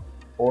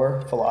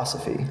 or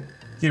philosophy?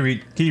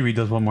 Can you read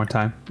those one more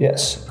time?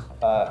 Yes.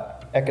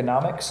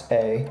 Economics,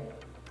 A.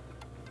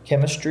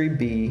 Chemistry,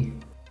 B.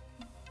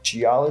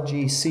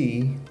 Geology,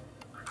 C.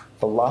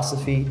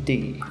 Philosophy,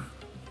 D.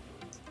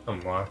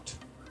 Unlocked.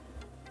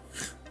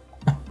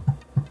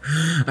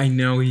 I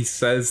know he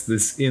says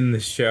this in the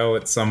show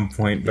at some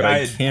point, but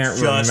I can't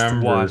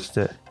remember. Watched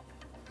it.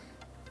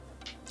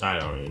 I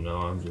don't even know.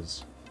 I'm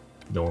just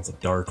going with a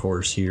dark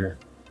horse here.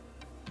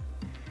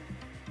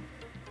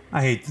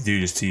 I hate to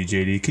do this to you,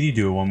 JD. Can you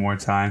do it one more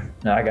time?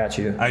 No, I got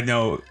you. I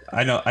know.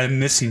 I'm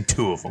missing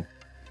 2 of them.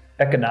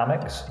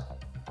 Economics,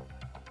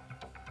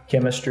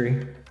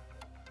 chemistry,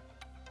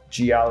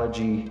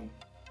 geology,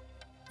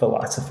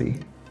 philosophy.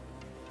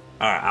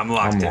 All right, I'm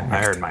locked in.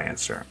 I heard my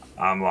answer.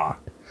 I'm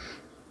locked.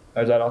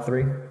 Is that all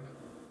 3?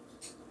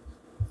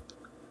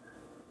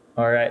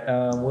 All right,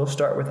 we'll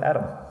start with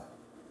Adam.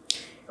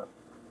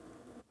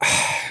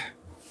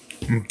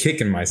 I'm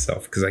kicking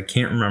myself because I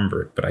can't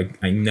remember it, but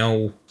I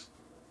know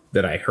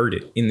that I heard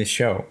it in the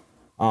show.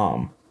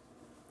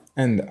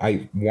 And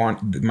I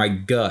want my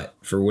gut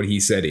for what he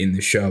said in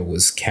the show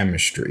was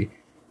chemistry.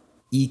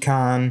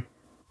 Econ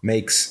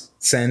makes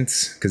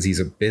sense because he's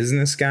a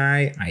business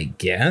guy, I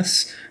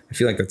guess. I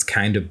feel like that's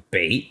kind of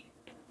bait.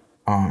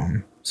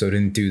 So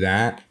didn't do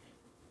that.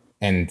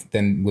 And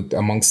then with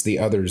amongst the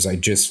others, I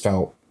just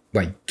felt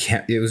like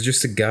it was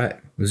just a gut.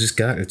 It was just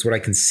gut. It's what I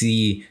can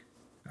see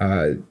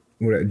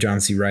what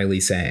John C. Reilly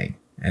saying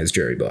as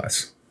Jerry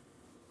Buss.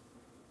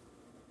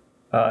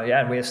 Yeah,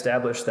 and we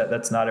established that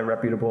that's not a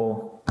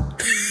reputable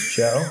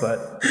show,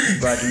 but I'm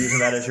glad you're using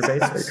that as your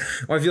basis.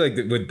 Well, I feel like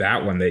with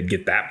that one, they'd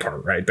get that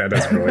part right. That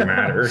doesn't really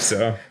matter.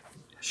 So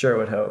sure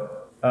would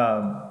hope.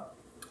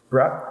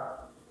 Brock?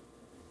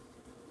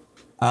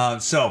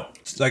 So,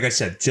 like I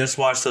said, just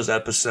watched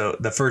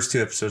the first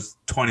 2 episodes,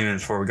 20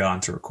 minutes before we got on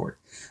to record.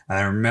 And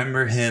I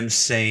remember him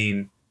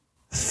saying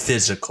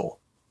physical.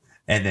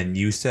 And then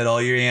you said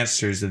all your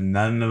answers and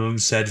none of them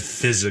said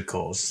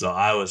physical. So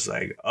I was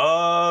like,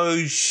 oh,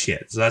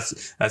 shit. So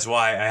that's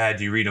why I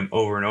had you read them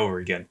over and over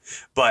again.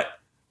 But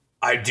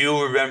I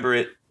do remember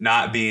it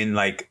not being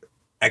like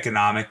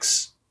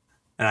economics.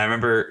 And I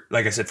remember,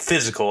 like I said,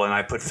 physical, and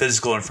I put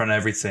physical in front of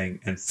everything,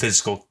 and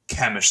physical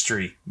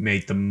chemistry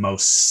made the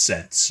most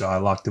sense. So I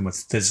locked in with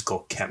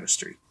physical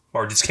chemistry,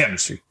 or just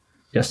chemistry.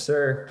 Yes,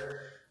 sir.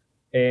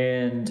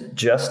 And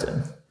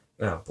Justin?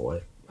 Oh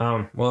boy.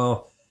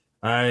 Well,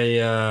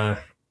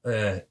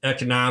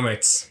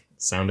 economics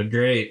sounded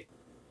great,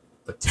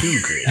 but too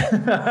great.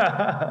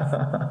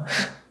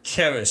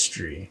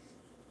 Chemistry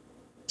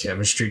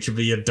could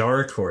be a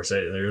dark horse.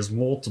 There's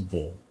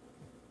multiple.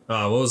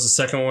 What was the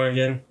second one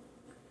again?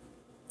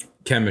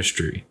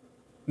 Chemistry.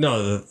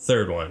 No, the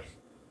third one.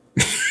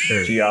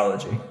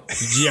 Geology.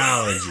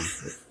 Geology.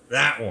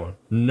 That one.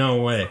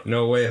 No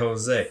way,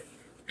 Jose.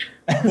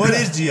 What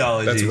is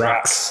geology? That's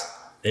rocks.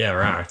 Yeah,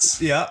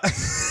 rocks. Yeah.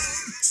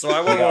 So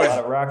I He went got a with. lot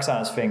of rocks on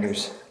his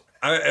fingers.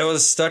 I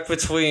was stuck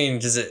between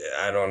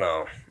I don't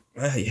know.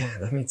 Yeah,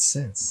 that makes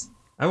sense.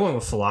 I went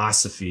with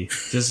philosophy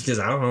just because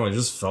I don't know. It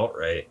just felt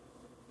right.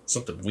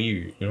 Something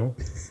weird, you know.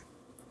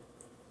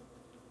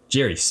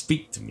 Jerry,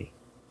 speak to me.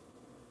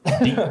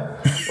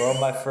 Well,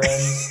 my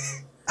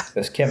friends,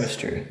 it's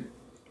chemistry.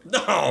 No.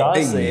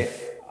 Honestly,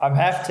 I'm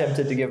half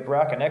tempted to give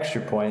Brock an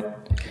extra point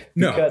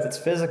No. because it's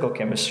physical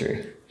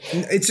chemistry.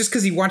 It's just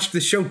because he watched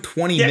the show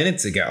 20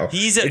 minutes ago.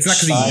 He's a it's not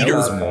because he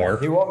knows Fine. more.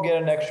 He won't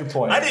get an extra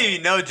point. I didn't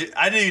even know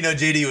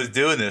JD was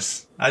doing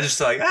this. I just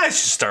like I should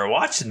start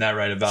watching that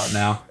right about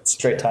now.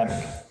 Straight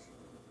timing.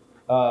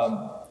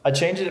 I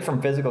changed it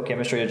from physical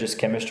chemistry to just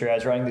chemistry. I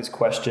was writing these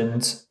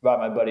questions about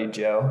my buddy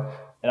Joe,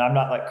 and I'm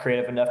not like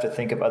creative enough to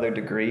think of other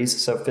degrees,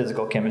 so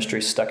physical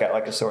chemistry stuck out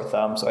like a sore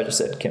thumb. So I just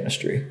said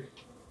chemistry.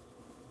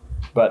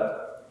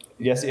 But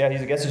yes, yeah,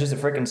 I guess he's just a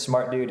freaking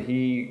smart dude.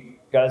 He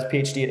got his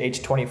PhD at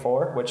age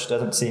 24, which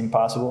doesn't seem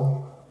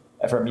possible,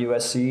 from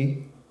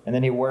USC. And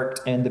then he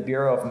worked in the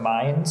Bureau of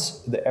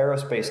Mines, the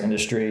aerospace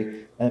industry,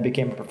 and then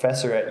became a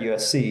professor at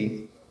USC.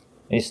 And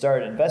he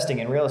started investing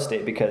in real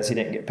estate because he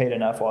didn't get paid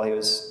enough while he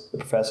was a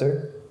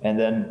professor. And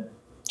then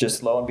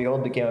just lo and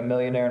behold, became a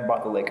millionaire and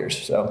bought the Lakers.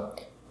 So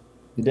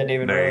he didn't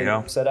even There you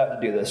really go. set out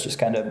to do this, just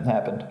kind of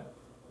happened.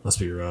 Must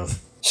be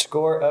rough.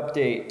 Score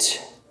update.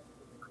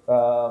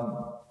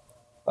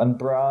 On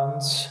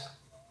bronze,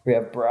 we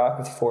have Brock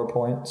with 4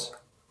 points.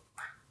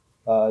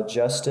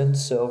 Justin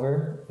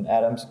silver and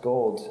Adam's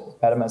gold.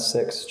 Adam has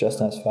 6.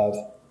 Justin has 5.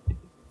 Did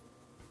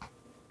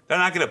I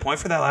not get a point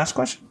for that last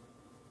question?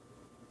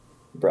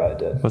 You probably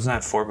did. Wasn't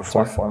that 4 Is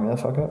our before? formula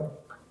fuck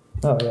up?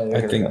 Oh yeah, I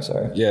here we think. go.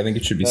 Sorry. Yeah, I think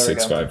it should be There we go.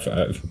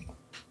 655.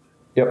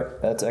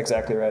 Yep, that's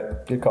exactly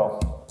right. Good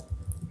call.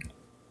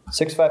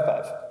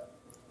 655.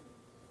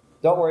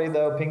 Don't worry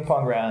though, ping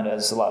pong round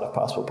has a lot of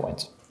possible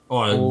points.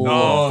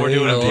 Oh, we're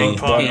doing a ping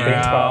pong Ping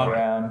pong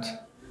round. round.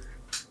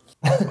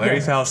 Larry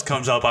Faust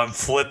comes up. I'm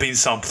flipping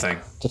something.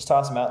 Just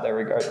toss them out there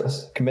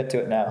regardless. Commit to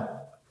it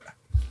now.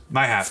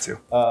 Might have to.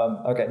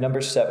 Okay,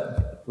 number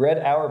 7. Red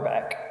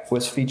Auerbach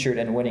was featured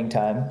in Winning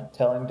Time,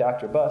 telling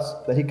Dr. Buss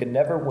that he could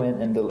never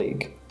win in the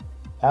league.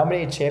 How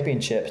many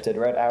championships did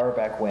Red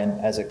Auerbach win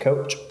as a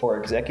coach or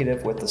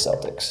executive with the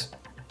Celtics?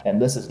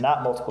 And this is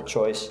not multiple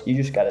choice. You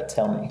just got to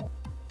tell me.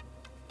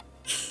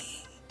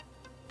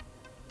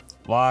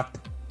 Locked.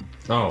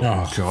 Oh,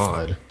 Oh.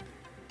 God.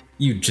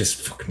 You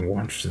just fucking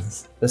watched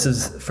this. This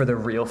is for the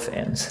real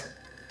fans.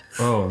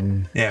 Oh,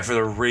 Yeah, for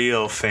the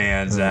real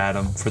fans,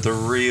 Adam. For the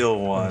real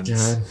ones.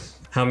 God.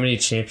 How many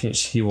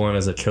championships he won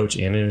as a coach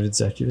and an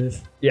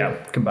executive? Yeah,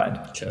 combined.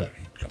 Okay.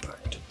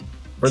 Combined.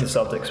 For the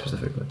Celtics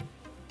specifically.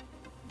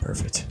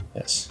 Perfect.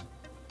 Yes.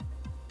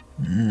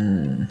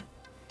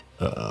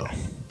 Uh-oh.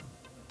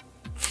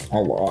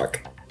 I'll lock.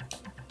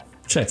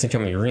 I'm trying to think how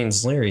many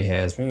rings Larry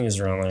has. Maybe he was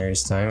around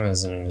Larry's time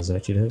as an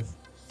executive.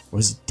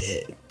 Was he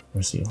dead?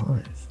 Was he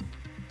alive?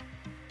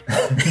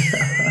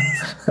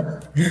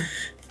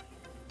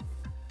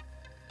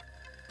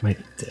 Might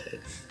be dead.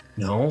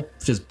 No,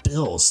 because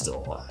Bill's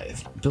still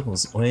alive.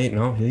 Wait,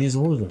 no, he's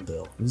older than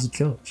Bill. He was a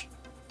coach.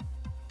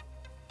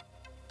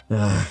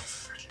 I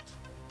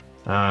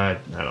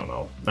don't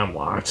know. I'm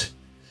locked.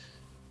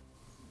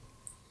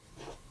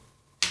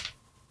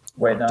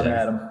 Waiting on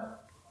Damn.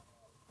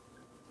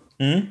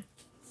 Adam.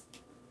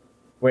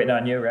 Waiting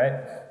on you, right?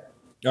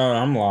 Oh,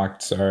 I'm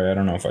locked. Sorry, I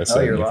don't know if I said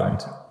Oh, you're anything.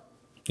 locked.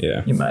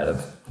 Yeah. You might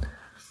have.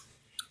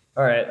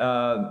 All right,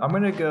 I'm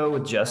going to go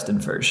with Justin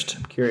first.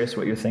 I'm curious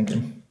what you're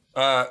thinking.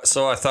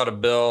 So I thought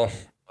of Bill,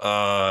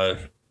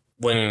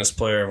 winningest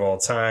player of all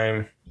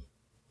time.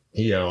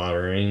 He got a lot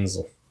of rings.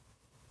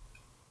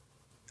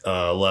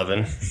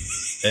 11.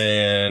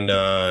 And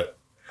I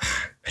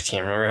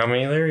can't remember how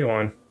many Larry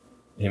won.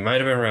 He might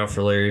have been around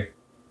for Larry.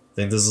 I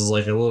think this is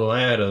like a little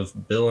ad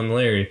of Bill and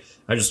Larry.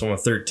 I just won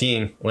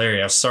 13.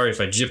 Larry, I'm sorry if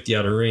I gypped you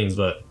out of rings,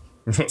 but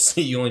I'm going to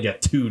say you only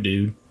got 2,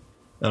 dude.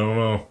 I don't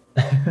know.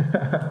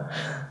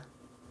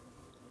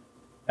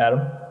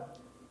 Adam?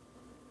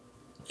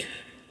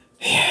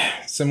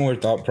 Similar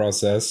thought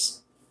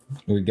process.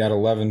 We got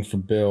 11 for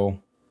Bill,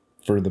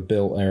 for the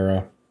Bill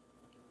era.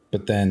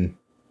 But then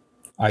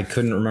I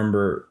couldn't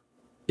remember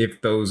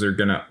if those are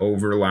going to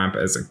overlap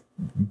as a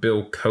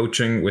Bill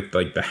coaching with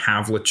like the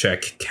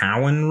Havlicek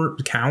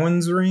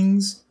Cowan's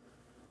rings.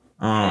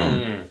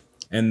 And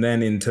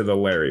then into the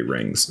Larry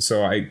rings.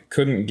 So I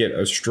couldn't get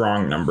a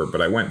strong number,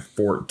 but I went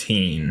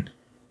 14.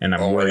 And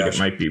I'm Oh my worried gosh. it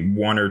might be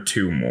 1 or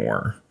 2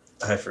 more.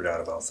 I forgot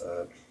about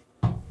that.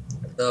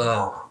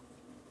 Oh.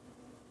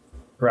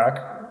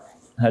 Brock?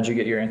 How'd you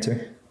get your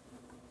answer?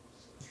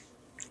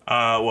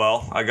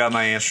 Well, I got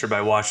my answer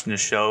by watching the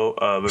show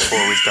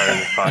before we started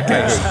the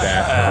podcast.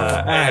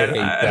 I hate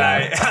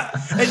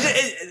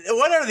that.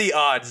 What are the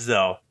odds,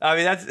 though? I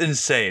mean, that's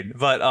insane.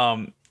 But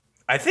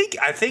I think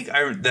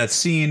that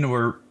scene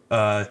where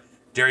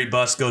Jerry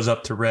Buss goes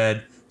up to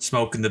Red,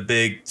 smoking the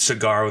big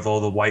cigar with all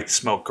the white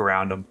smoke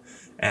around him,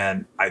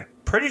 and I'm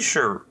pretty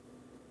sure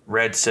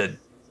Red said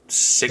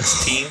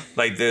 16.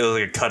 Like there was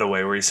like a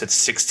cutaway where he said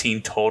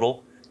 16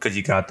 total. Because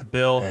you got the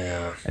Bill,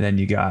 and then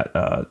you got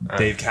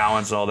Dave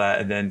Cowens and all that,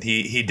 and then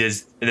he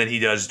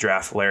does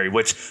draft Larry.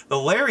 Which the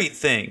Larry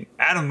thing,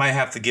 Adam might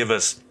have to give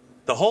us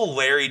the whole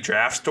Larry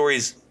draft story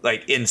is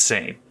like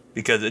insane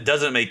because it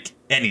doesn't make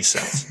any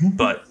sense.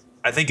 But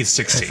I think it's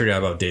 16. I forgot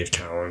about Dave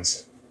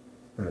Cowens.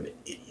 I'm an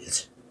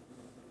idiot.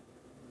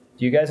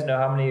 Do you guys know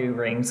how many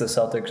rings the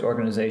Celtics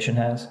organization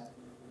has?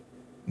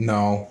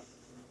 No.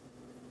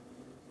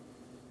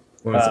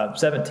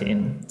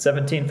 17.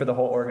 17 for the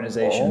whole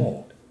organization.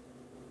 Oh.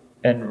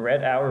 And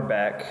Red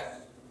Auerbach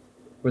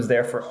was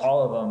there for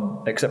all of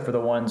them except for the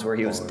ones where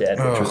he was dead,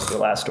 which was the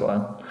last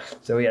one.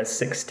 So he has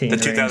 16 The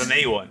rings.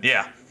 2008 one,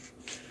 yeah.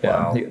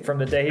 Yeah, from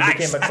the day he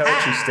became a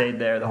coach, he stayed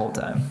there the whole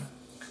time.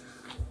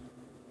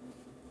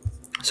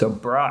 So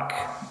Brock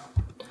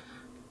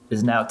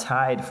is now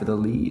tied for the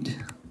lead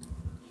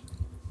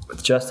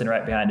with Justin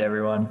right behind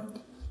everyone.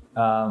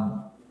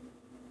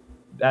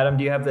 Adam,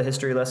 do you have the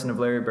history lesson of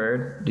Larry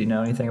Bird? Do you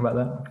know anything about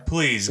that?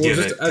 Please give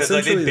it. Because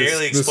like, they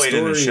barely explained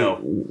it in the show.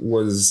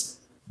 Was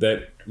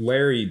that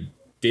Larry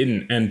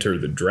didn't enter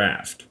the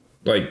draft.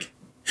 Like,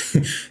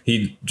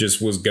 he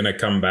just was going to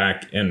come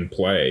back and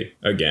play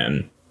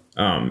again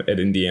at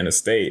Indiana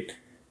State.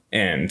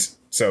 And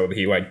so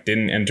he, like,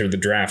 didn't enter the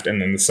draft. And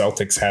then the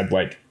Celtics had,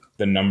 like,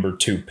 the number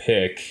 2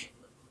 pick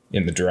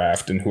in the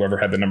draft. And whoever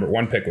had the number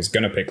 1 pick was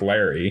going to pick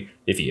Larry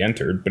if he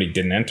entered, but he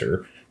didn't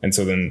enter. And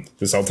so then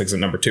the Celtics at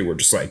number 2 were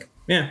just like,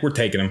 yeah, we're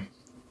taking him.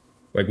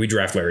 Like, we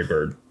draft Larry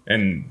Bird.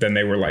 And then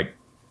they were like,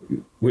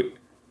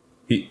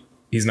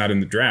 he's not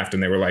in the draft.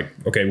 And they were like,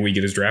 okay, we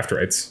get his draft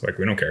rights. Like,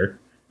 we don't care.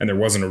 And there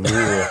wasn't a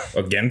rule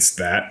against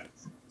that.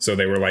 So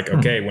they were like,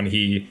 okay, when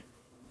he,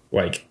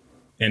 like,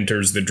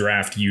 enters the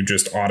draft, you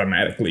just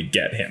automatically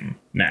get him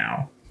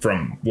now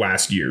from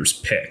last year's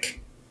pick.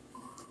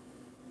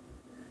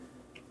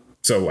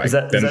 So, like, is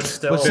that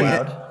still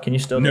allowed? Can you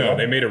still do No, that?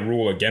 they made a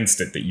rule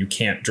against it that you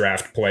can't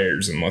draft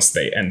players unless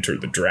they enter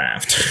the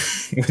draft,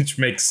 which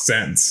makes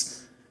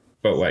sense.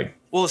 But, like,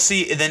 well,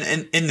 see, and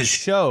then in the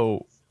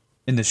show,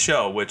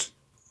 which,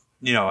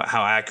 you know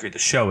how accurate the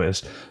show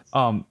is,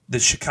 the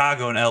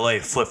Chicago and LA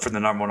flipped for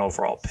the number 1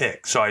 overall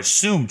pick. So I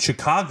assumed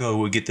Chicago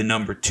would get the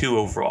number 2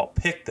 overall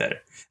pick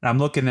there. And I'm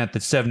looking at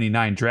the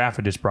 79 draft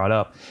I just brought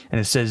up,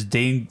 and it says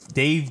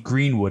Dave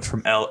Greenwood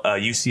from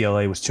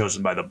UCLA was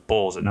chosen by the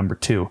Bulls at number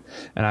 2.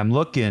 And I'm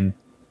looking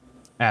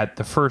at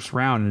the first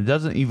round, and it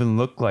doesn't even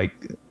look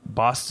like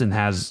Boston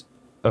has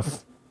a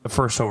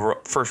first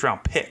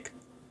round pick.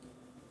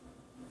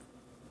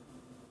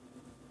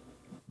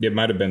 it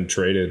might have been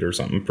traded or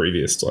something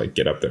previous to, like,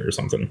 get up there or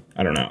something.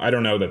 I don't know. I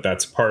don't know that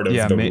that's part of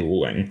the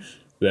ruling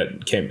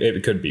that came.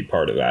 It could be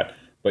part of that.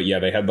 But yeah,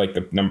 they had like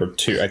the number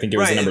 2. I think it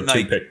was the number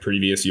 2 pick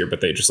previous year,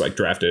 but they just like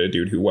drafted a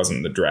dude who wasn't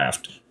in the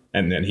draft.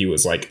 And then he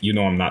was like, you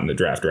know, I'm not in the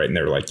draft, right? And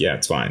they were like, yeah,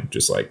 it's fine.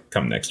 Just like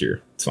come next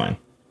year. It's fine.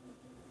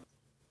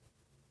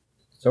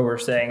 So we're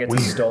saying it's a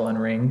stolen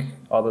ring.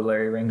 All the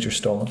Larry rings are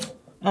stolen.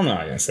 I'm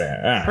not going to say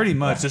that. Pretty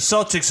much. The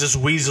Celtics just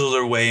weasel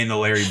their way into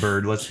Larry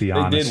Bird. Let's be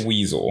honest. They did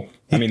weasel.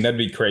 I mean, that'd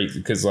be crazy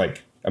because,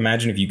 like,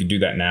 imagine if you could do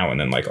that now and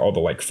then, like, all the,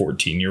 like,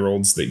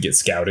 14-year-olds that get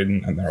scouted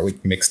and their,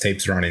 like,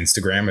 mixtapes are on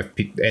Instagram.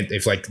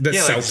 If like, the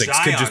Celtics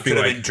like could just be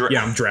like,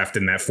 yeah, I'm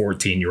drafting that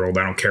 14-year-old.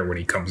 I don't care when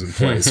he comes and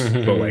plays.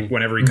 But, like,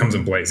 whenever he comes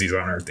and plays, he's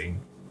on our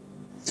team.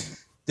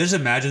 Just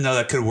imagine, though,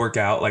 that could work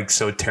out, like,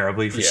 so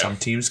terribly for some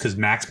teams because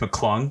Max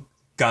McClung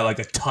got, like,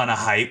 a ton of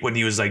hype when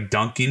he was, like,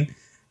 dunking.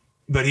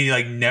 But he,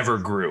 like, never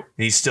grew.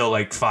 He's still,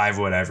 like, 5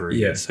 whatever.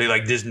 Yeah. So he,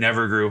 like, just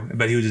never grew.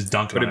 But he was just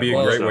dunking. But it'd be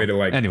a great way to,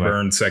 like,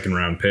 burn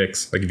second-round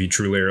picks. Like, if you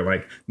truly are,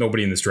 like,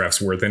 nobody in this draft's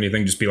worth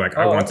anything, just be like,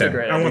 I want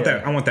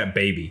that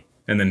baby.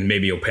 And then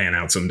maybe he'll pan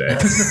out someday.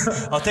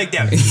 I'll take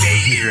that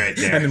baby right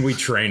there. And then we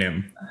train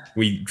him.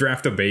 We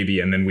draft a baby,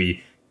 and then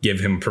we give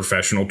him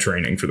professional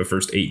training for the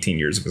first 18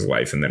 years of his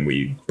life, and then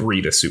we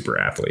breed a super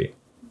athlete.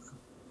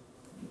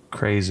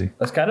 Crazy.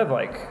 That's kind of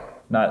like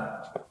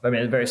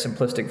a very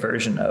simplistic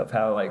version of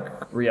how,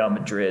 like, Real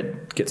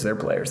Madrid gets their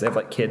players. They have,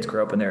 like, kids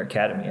grow up in their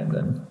academy, and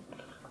then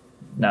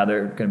now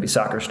they're going to be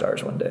soccer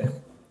stars one day.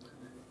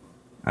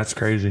 That's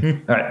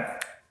crazy. All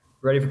right.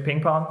 Ready for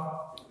ping pong?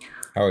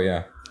 Oh,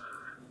 yeah.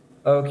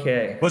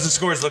 Okay. What's the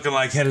scores looking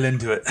like headed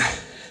into it?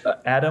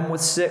 Adam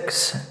with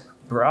 6,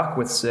 Brock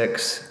with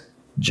 6,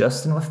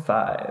 Justin with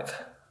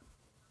 5.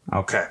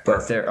 Okay.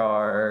 But there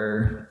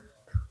are,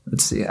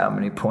 let's see how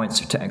many points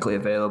are technically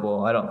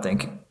available. I don't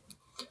think...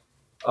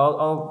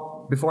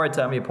 I'll before I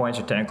tell me points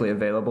are technically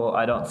available,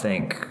 I don't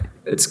think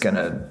it's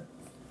gonna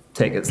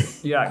take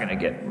us. You're not gonna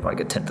get like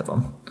a 10th of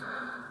them.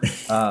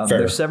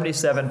 There's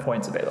 77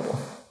 points available.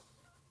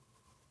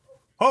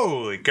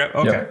 Holy crap.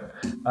 Okay. Yep.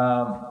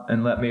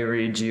 And let me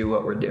read you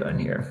what we're doing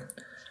here.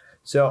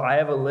 So I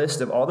have a list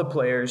of all the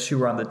players who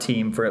were on the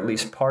team for at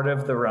least part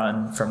of the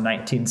run from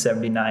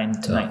 1979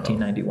 to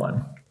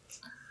 1991.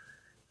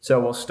 So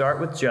we'll start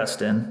with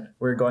Justin.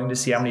 We're going to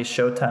see how many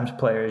Showtime's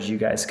players you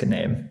guys can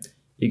name.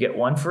 You get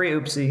one free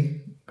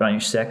oopsie, but on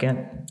your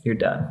second, you're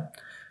done.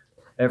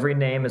 Every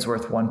name is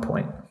worth 1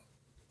 point.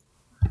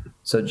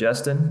 So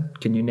Justin,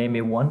 can you name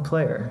me one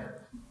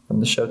player from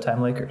the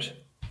Showtime Lakers?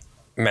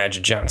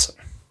 Magic Johnson.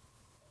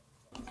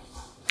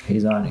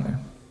 He's on here.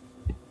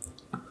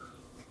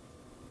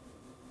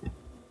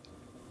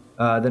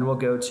 Then we'll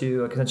go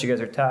to, since you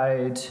guys are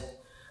tied,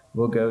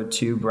 we'll go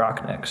to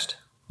Brock next.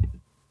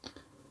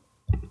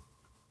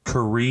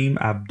 Kareem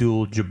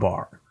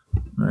Abdul-Jabbar. All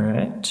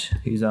right.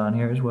 He's on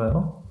here as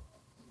well.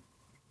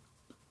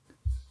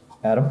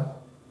 Adam?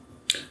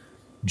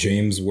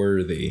 James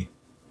Worthy.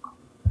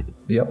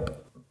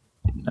 Yep.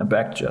 Now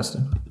back to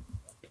Justin.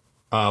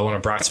 One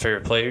of Brock's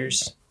favorite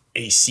players,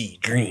 AC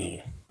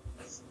Green.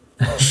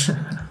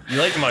 You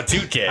liked him on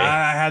 2K.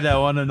 I had that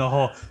one in the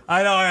hole.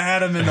 I know I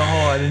had him in the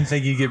hole. I didn't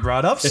think he'd get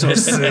brought up so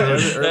soon.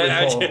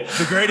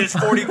 The greatest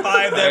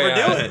 45 to ever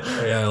do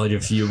it. Yeah, like a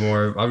few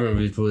more. I'm going to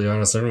be completely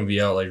honest. I'm going to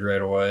be out like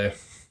right away.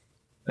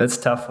 That's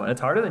a tough one.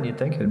 It's harder than you'd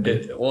think it'd be.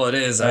 It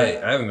is. I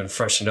haven't been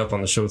freshened up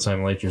on the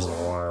Showtime Lakers in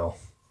a while.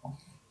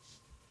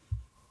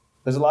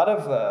 There's a lot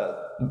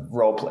of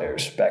role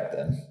players back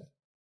then.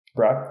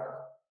 Brock?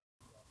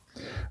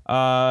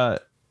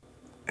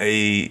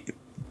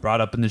 Brought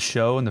up in the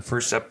show in the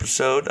first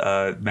episode,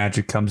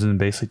 Magic comes in and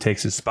basically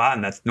takes his spot,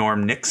 and that's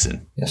Norm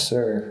Nixon. Yes,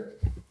 sir.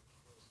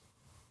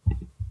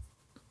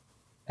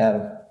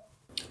 Adam?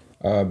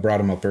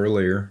 Brought him up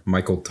earlier.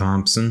 Michael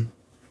Thompson.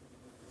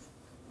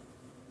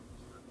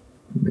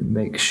 Let me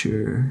make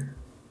sure.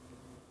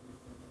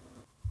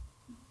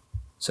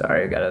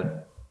 Sorry, I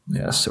gotta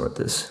sort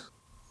this.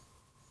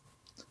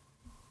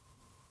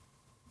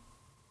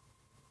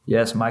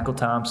 Yes, Michael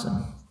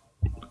Thompson.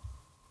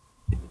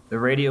 The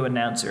radio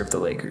announcer of the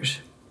Lakers.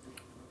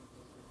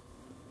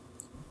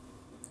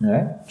 All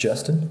right,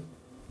 Justin.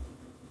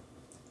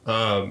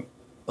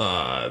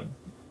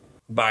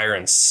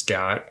 Byron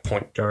Scott,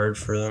 point guard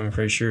for them. I'm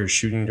pretty sure,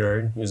 shooting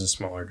guard. He was a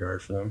smaller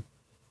guard for them.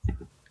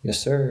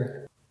 Yes,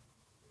 sir.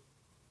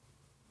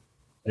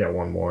 Yeah,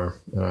 one more.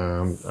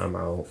 I'm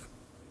out.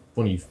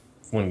 When you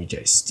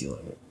guys steal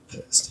it, I'm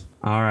pissed.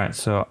 All right,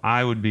 so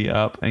I would be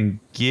up, and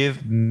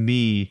give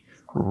me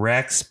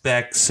Rex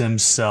Specs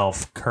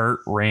himself,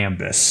 Kurt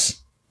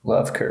Rambis.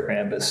 Love Kurt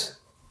Rambis.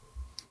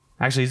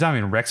 Actually, he's not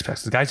even Rex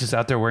Specs. The guy's just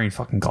out there wearing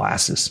fucking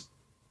glasses.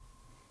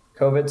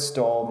 COVID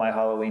stole my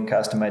Halloween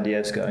costume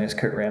ideas going as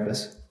Kurt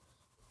Rambis.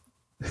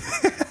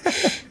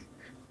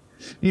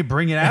 You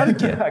bring it out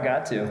again. I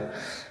got to.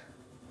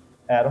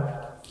 Adam?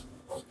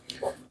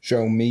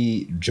 Show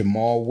me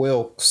Jamal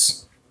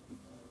Wilkes.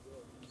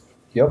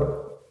 Yep.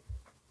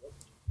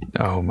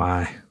 Oh,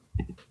 my.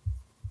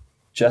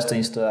 Justin,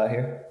 you still out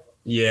here?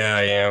 Yeah,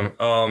 I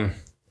am.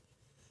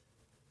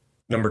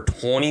 Number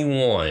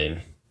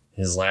 21,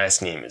 his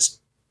last name is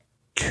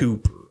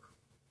Cooper.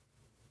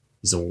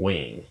 He's a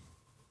wing.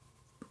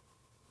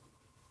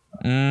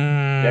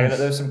 Yeah,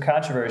 there's some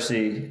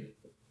controversy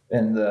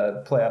in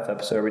the playoff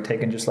episode. Are we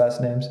taking just last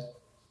names?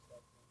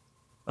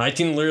 I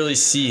can literally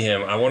see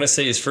him. I want to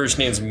say his first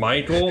name's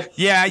Michael.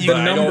 Yeah,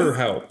 The number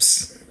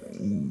helps.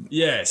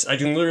 Yes, I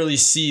can literally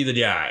see the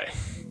guy.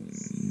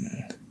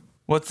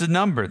 What's the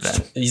number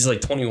then? He's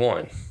like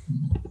 21.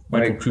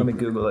 Let me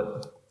Google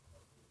it.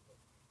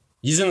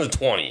 He's in the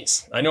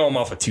 20s. I know him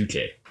off of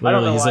 2K. I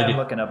don't know he's why like I'm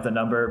looking up the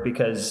number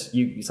because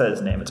you said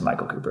his name. It's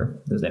Michael Cooper.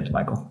 His name's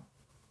Michael.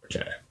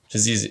 Okay,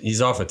 because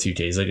he's off of 2K.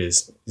 He's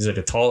like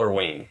a taller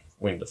wing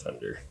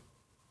defender.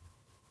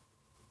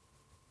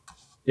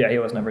 Yeah, he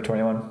was number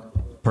 21.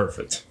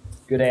 Perfect.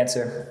 Good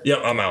answer. Yep,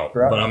 I'm out.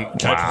 Bro. But I'm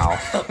out.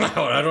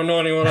 I don't know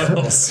anyone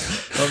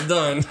else. I'm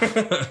done.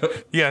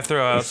 You gotta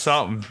throw out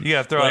something. You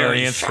gotta throw out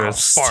Larry an answer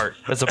as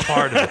Faust. a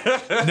part of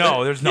it.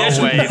 No, there's no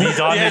way. If he's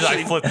on his,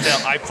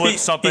 I flip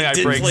something, I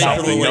did break play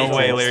for the something. No Lakers.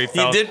 way, Larry He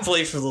Faust. did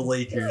play for the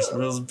Lakers,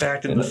 but it was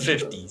back in the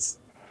 50s.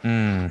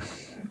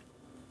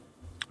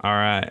 All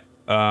right.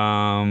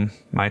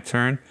 My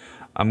turn.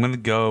 I'm gonna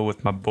go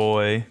with my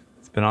boy.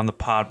 He's been on the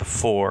pod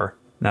before.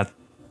 That's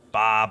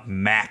Bob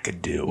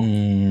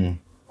McAdoo.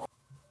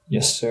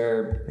 Yes,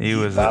 sir. He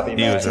was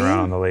Bobby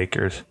around the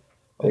Lakers.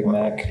 Big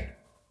Mac.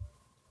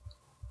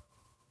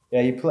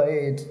 Yeah, he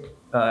played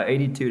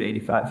 82 to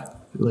 85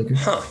 for the Lakers.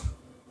 Huh.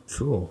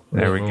 Cool.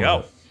 There we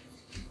go.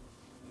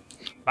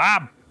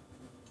 Bob.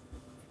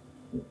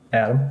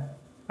 Adam.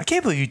 I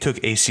can't believe you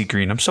took AC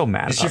Green. I'm so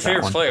mad It's about your that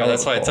favorite one. player.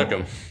 That's why I took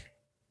him.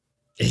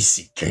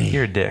 AC Green.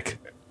 You're a dick.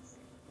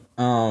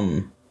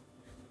 I'm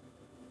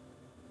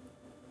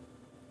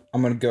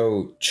gonna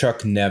go Chuck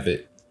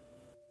Nevitt.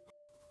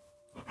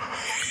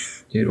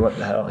 Dude, what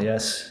the hell?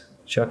 Yes.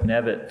 Chuck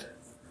Nevitt.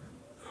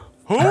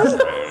 Who?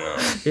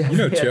 Yeah, You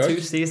know he had Chuck?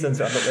 2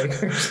 seasons on the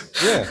Lakers.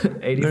 Yeah.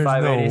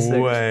 85, There's 86.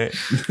 no way.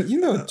 You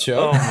know Chuck.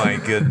 Oh my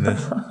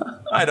goodness.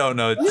 I don't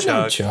know You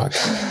know Chuck.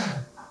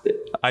 Chuck.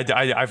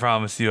 I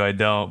promise you I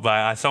don't.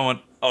 But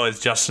oh, it's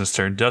Justin's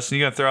turn. Justin,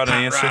 you gonna throw out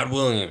an answer? Rod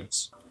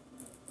Williams.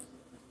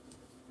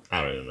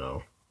 I don't even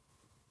know.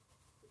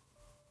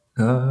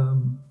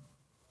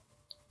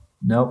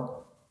 Nope.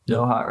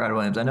 No Hot Rod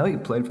Williams. I know he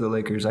played for the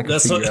Lakers. I can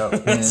figure out.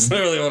 That's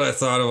literally what I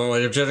thought of. I'm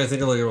like, I'm trying to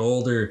think of like an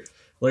older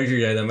Laker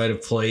guy that might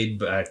have played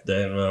back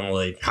then. And I'm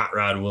like, Hot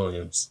Rod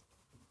Williams.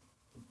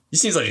 He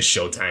seems like a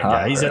Showtime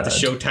guy. He's got the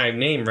Showtime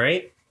name,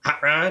 right?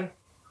 Hot Rod.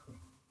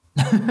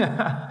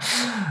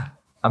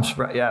 I'm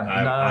surprised. Yeah,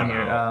 not on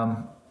here.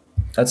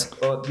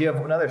 You have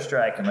another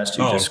strike unless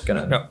you're just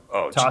gonna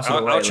toss it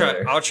away.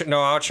 I'll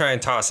try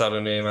and toss out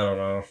a name. I don't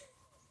know.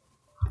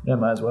 Yeah,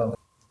 might as well.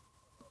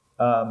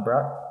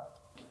 Brock.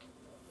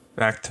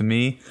 Back to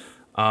me.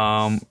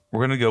 We're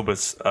gonna go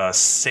with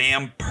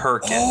Sam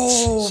Perkins.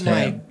 Oh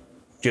my,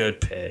 good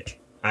pick.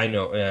 I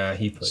know. Yeah,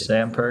 he played.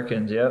 Sam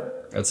Perkins.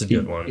 Yep, that's a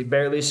good one. He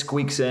barely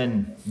squeaks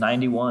in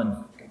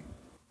 91.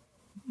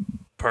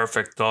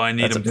 Perfect. All I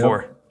need him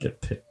for.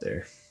 Good pick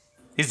there.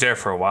 He's there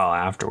for a while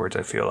afterwards.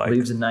 I feel like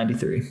leaves in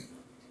 93.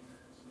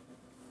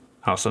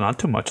 Oh, so not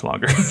too much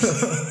longer.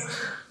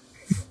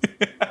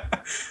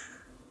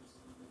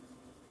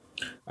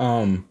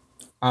 I'm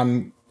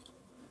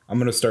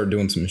gonna start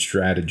doing some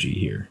strategy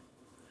here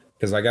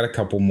because I got a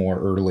couple more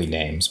early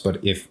names.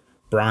 But if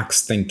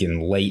Brock's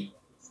thinking late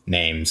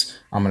names,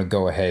 I'm gonna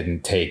go ahead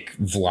and take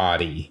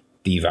Vlade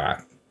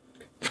Divac.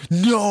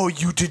 No,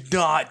 you did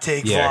not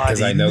take Vlade. Yeah,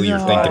 because I know you're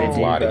thinking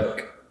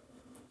Vlade.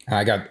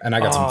 And I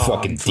got some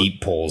fucking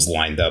deep pulls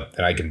lined up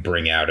that I can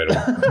bring out at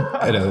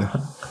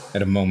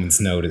a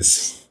moment's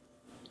notice.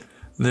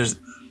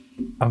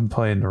 I'm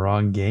playing the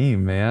wrong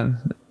game,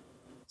 man.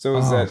 So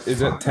is that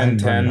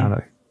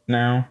 10-10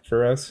 now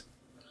for us?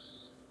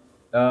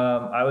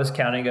 I was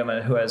counting them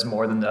and who has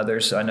more than the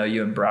others, so I know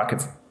you and Brock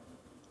have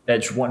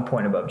edged 1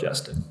 point above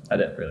Justin. I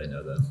didn't really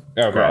know that.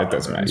 Okay, that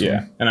doesn't matter.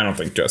 Yeah, and I don't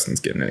think Justin's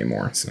getting any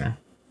more. So,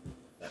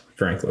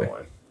 frankly,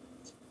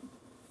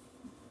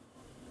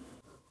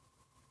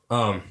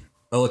 I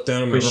looked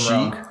down at my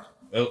sheet.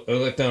 I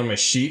looked down at my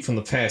sheet from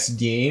the past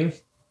game.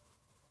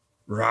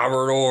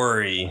 Robert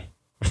Horry.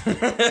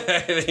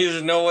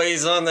 There's no way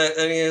he's on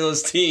any of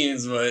those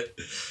teams, but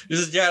you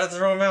just gotta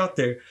throw him out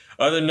there.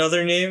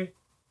 Another name?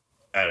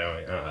 I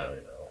don't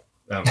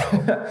know.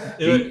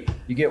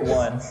 You get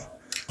one.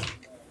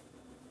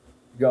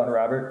 You going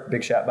Robert?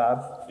 Big shot,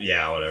 Bob?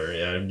 Yeah, whatever.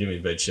 Yeah, give me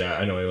a big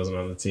shot. I know he wasn't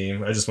on the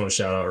team. I just want to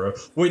shout out.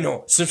 Wait,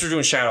 no. Since we're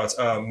doing shout outs,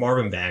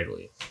 Marvin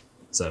Bagley.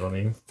 Is that on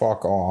him?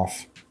 Fuck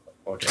off.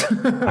 Okay.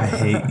 I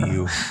hate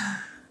you.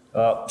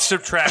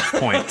 Subtract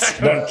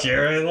points. I don't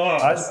care. I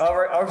lost.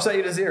 I'll set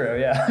you to 0,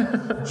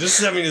 yeah. Just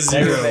set me to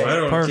 0. I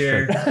don't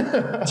care.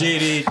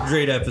 JD,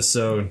 great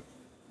episode.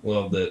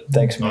 Loved it.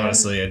 Thanks, man.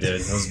 Honestly, I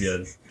did. That was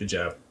good. Good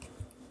job.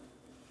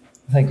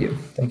 Thank you.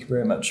 Thank you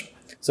very much.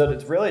 So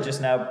it's really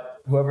just now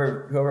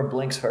whoever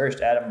blinks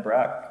first, Adam,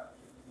 Brock.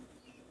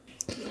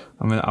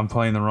 I'm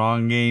playing the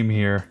wrong game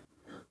here.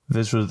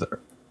 This was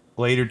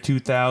later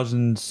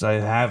 2000s. I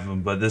have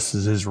him, but this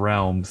is his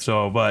realm.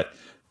 But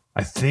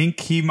I think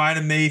he might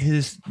have made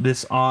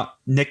this on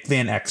Nick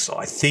Van Exel.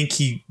 I think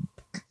he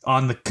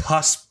on the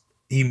cusp.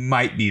 He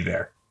might be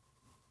there.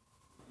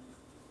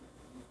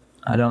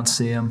 I don't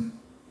see him.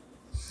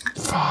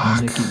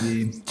 Fuck. Nicky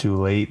V. Too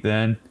late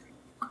then.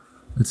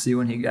 Let's see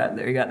when he got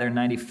there. He got there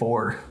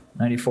 94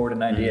 to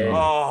 98.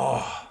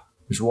 Oh,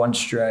 there's one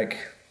strike.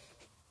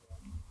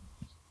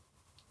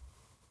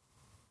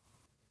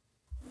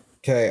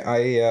 Okay,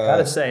 I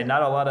gotta say,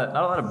 not a lot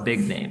of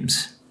big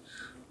names.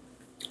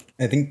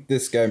 I think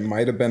this guy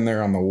might have been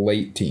there on the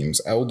late teams.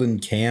 Eldon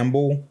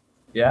Campbell.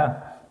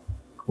 Yeah,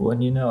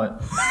 wouldn't you know it?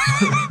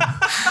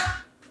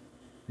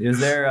 He was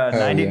there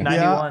 91.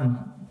 Yeah.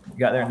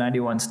 Got there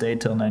 91,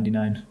 stayed till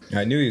 99.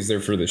 I knew he was there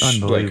for the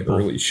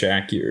early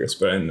Shaq years,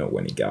 but I didn't know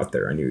when he got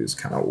there. I knew he was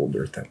kind of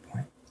older at that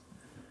point.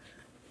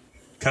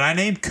 Can I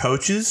name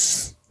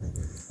coaches?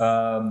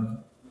 I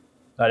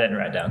didn't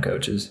write down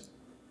coaches.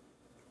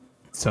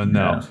 So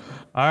no.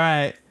 All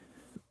right.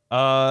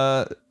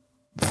 For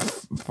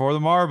the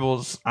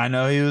marbles, I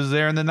know he was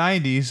there in the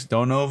 90s.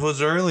 Don't know if it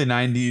was early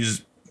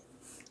 90s.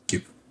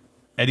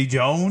 Eddie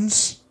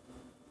Jones?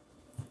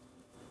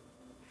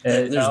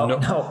 There's no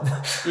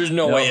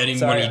way Eddie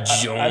Money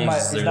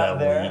Jones is not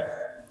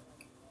there.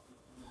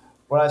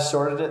 When I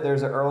sorted it,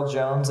 there's an Earl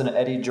Jones and an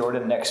Eddie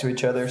Jordan next to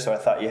each other, so I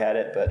thought you had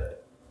it,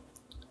 but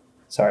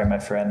sorry, my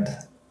friend.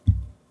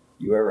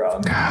 You were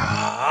wrong.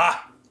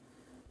 I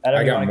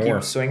got more.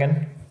 Keep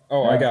swinging?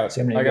 Oh, I got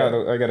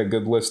a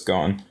good list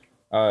going.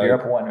 You're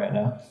up 1 right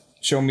now.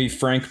 Show me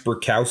Frank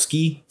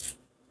Burkowski.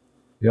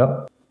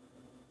 Yep.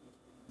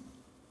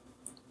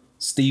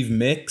 Steve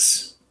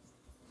Mix.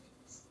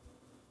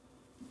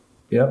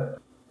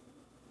 Yep.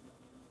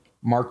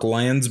 Mark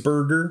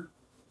Landsberger.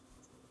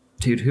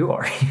 Dude, who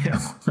are you?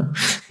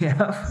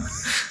 Yeah.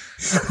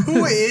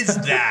 Who is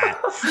that?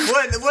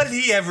 What did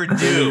he ever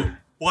do?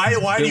 Why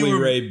Billy do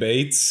you Ray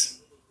Bates?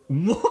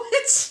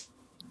 What?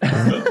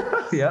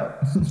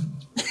 Yep.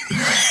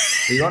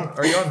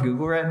 Are you on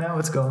Google right now?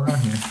 What's going on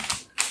here?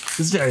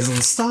 This guy's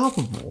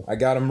unstoppable. I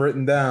got him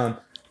written down.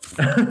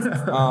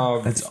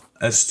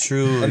 That's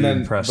truly And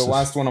then impressive. the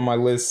last one on my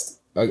list,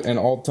 an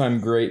all-time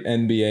great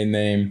NBA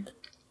name,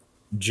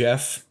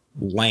 Jeff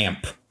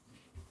Lamp.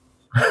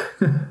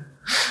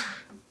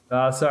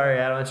 Sorry,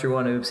 Adam, it's your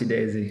one oopsie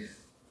daisy.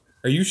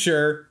 Are you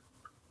sure?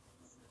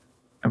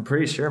 I'm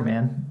pretty sure,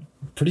 man.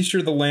 Pretty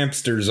sure the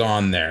Lampster's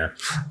on there.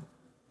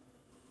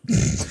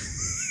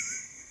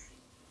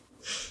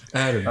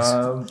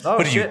 Adams.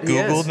 What, do you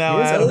Google now,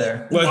 He is Adam? on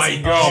there.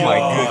 Let's go. Oh my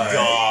good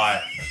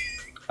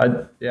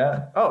God.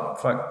 Yeah. Oh,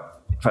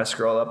 fuck. If I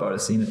scroll up, I would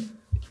have seen it.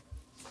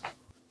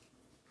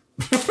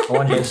 I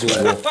want you to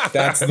sweat.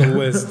 That's the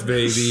list,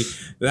 baby.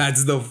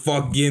 That's the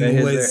fucking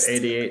His list. are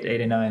 88,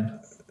 89.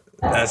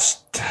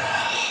 That's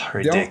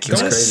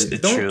ridiculous.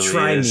 It Don't truly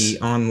try is. me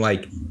on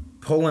like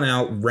pulling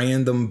out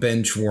random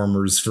bench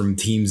warmers from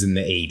teams in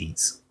the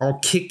 80s. I'll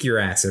kick your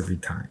ass every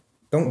time.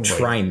 Don't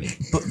try me.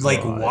 But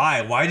like,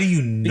 why? Why do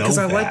you know Because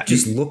I that? like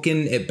just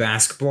looking at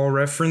Basketball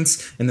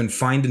Reference and then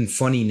finding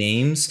funny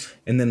names.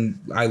 And then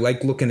I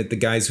like looking at the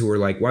guys who are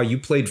like, wow, you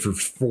played for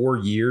 4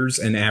 years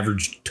and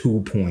averaged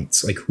 2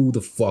 points. Like, who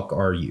the fuck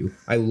are you?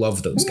 I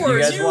love those guys. You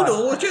guys want to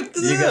look at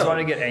You guys want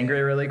to get angry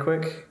really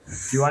quick?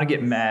 If you want to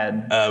get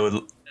mad,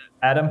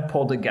 Adam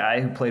pulled a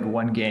guy who played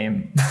one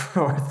game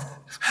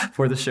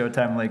for the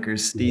Showtime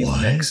Lakers, Steve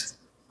Nicks.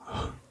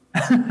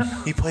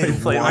 he played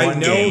I one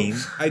game.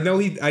 know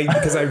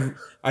because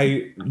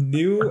I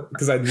knew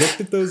because I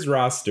looked at those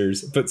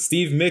rosters, but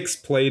Steve Mix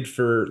played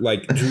for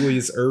like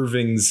Julius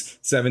Irving's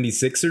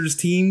 76ers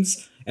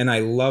teams, and I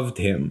loved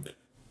him.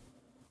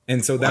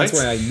 And so that's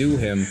why I knew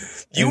him.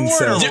 You And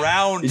weren't so-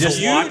 around to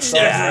just watch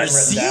never that.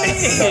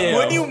 seen him.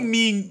 What do you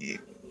mean?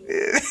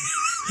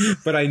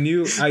 But I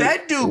knew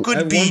That dude could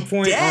at be one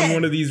point dead. on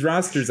one of these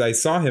rosters, I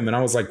saw him and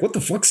I was like, what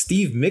the fuck,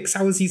 Steve Mix?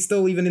 How is he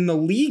still even in the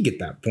league at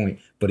that point?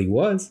 But he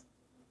was.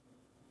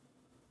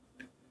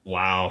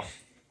 Wow.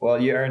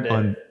 Well, you earned it.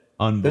 There's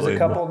Unbelievable. a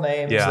couple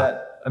names Yeah.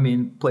 that, I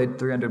mean, played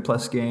 300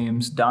 plus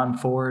games. Don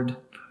Ford.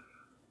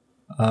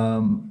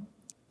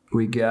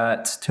 We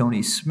got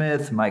Tony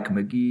Smith, Mike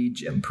McGee,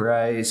 Jim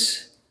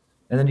Price.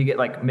 And then you get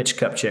like Mitch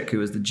Kupchak, who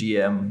was the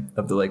GM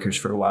of the Lakers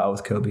for a while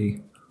with Kobe.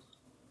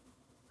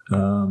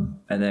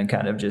 And then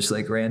kind of just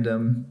like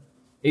random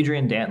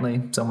Adrian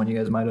Dantley, someone you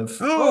guys might have.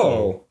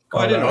 Oh.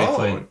 I didn't know he Oh,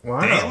 played.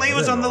 Wow. Dantley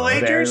was on the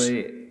Lakers?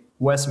 Barely.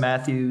 Wes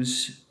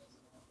Matthews.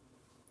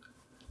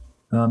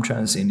 I'm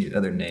trying to see any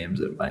other names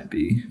that might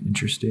be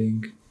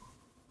interesting.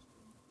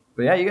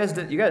 But yeah, you guys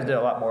did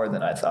a lot more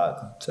than I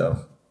thought.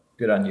 So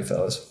good on you,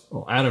 fellas.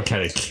 Well, Adam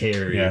kind of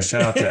carried. Yeah,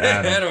 shout out to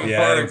Adam.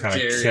 Adam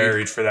kind of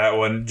carried for that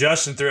one.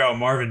 Justin threw out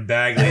Marvin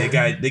Bagley.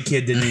 The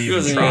kid didn't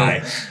even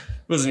try.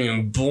 Wasn't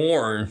even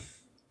born.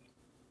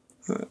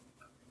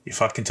 You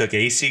fucking took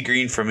AC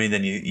Green from me,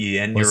 then you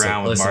end your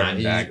round with listen,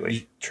 Marvin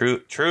Bagley.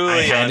 Truly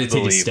I had to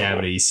unbelievable. take a stab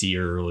at AC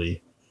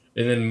early,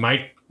 and then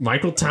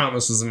Michael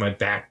Thomas was in my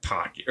back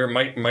pocket, or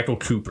Michael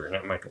Cooper,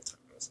 not Michael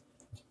Thomas.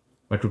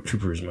 Michael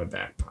Cooper is in my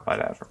back pocket.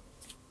 Whatever.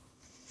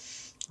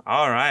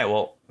 All right,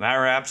 well, that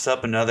wraps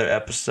up another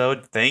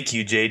episode. Thank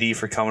you, JD,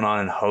 for coming on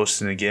and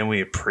hosting again.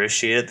 We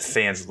appreciate it. The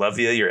fans love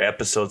you. Your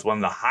episode's one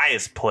of the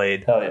highest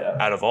played Hell yeah.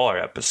 out of all our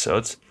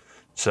episodes.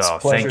 So a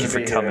pleasure thank you to for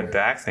be coming here.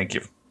 back. Thank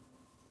you.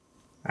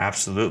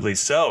 Absolutely.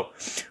 So,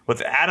 with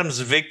Adam's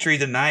victory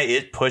tonight,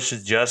 it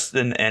pushes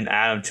Justin and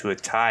Adam to a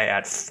tie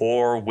at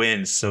 4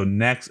 wins. So,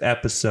 next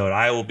episode,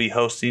 I will be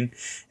hosting,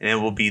 and it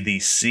will be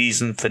the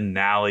season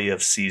finale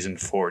of season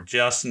 4.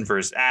 Justin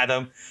versus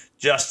Adam.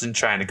 Justin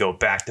trying to go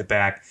back to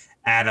back.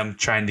 Adam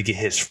trying to get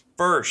his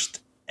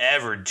first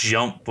ever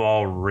jump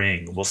ball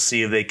ring. We'll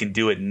see if they can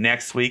do it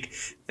next week.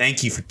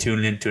 Thank you for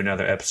tuning in to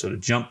another episode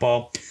of Jump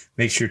Ball.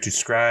 Make sure to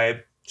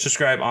subscribe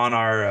on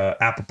our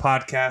Apple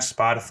Podcast,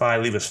 Spotify.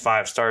 Leave us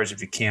 5 stars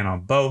if you can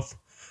on both.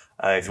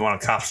 If you want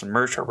to cop some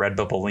merch, our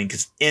Redbubble link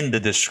is in the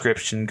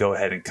description. Go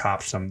ahead and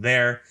cop some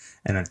there.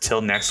 And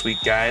until next week,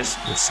 guys,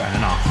 we're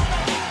signing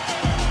off.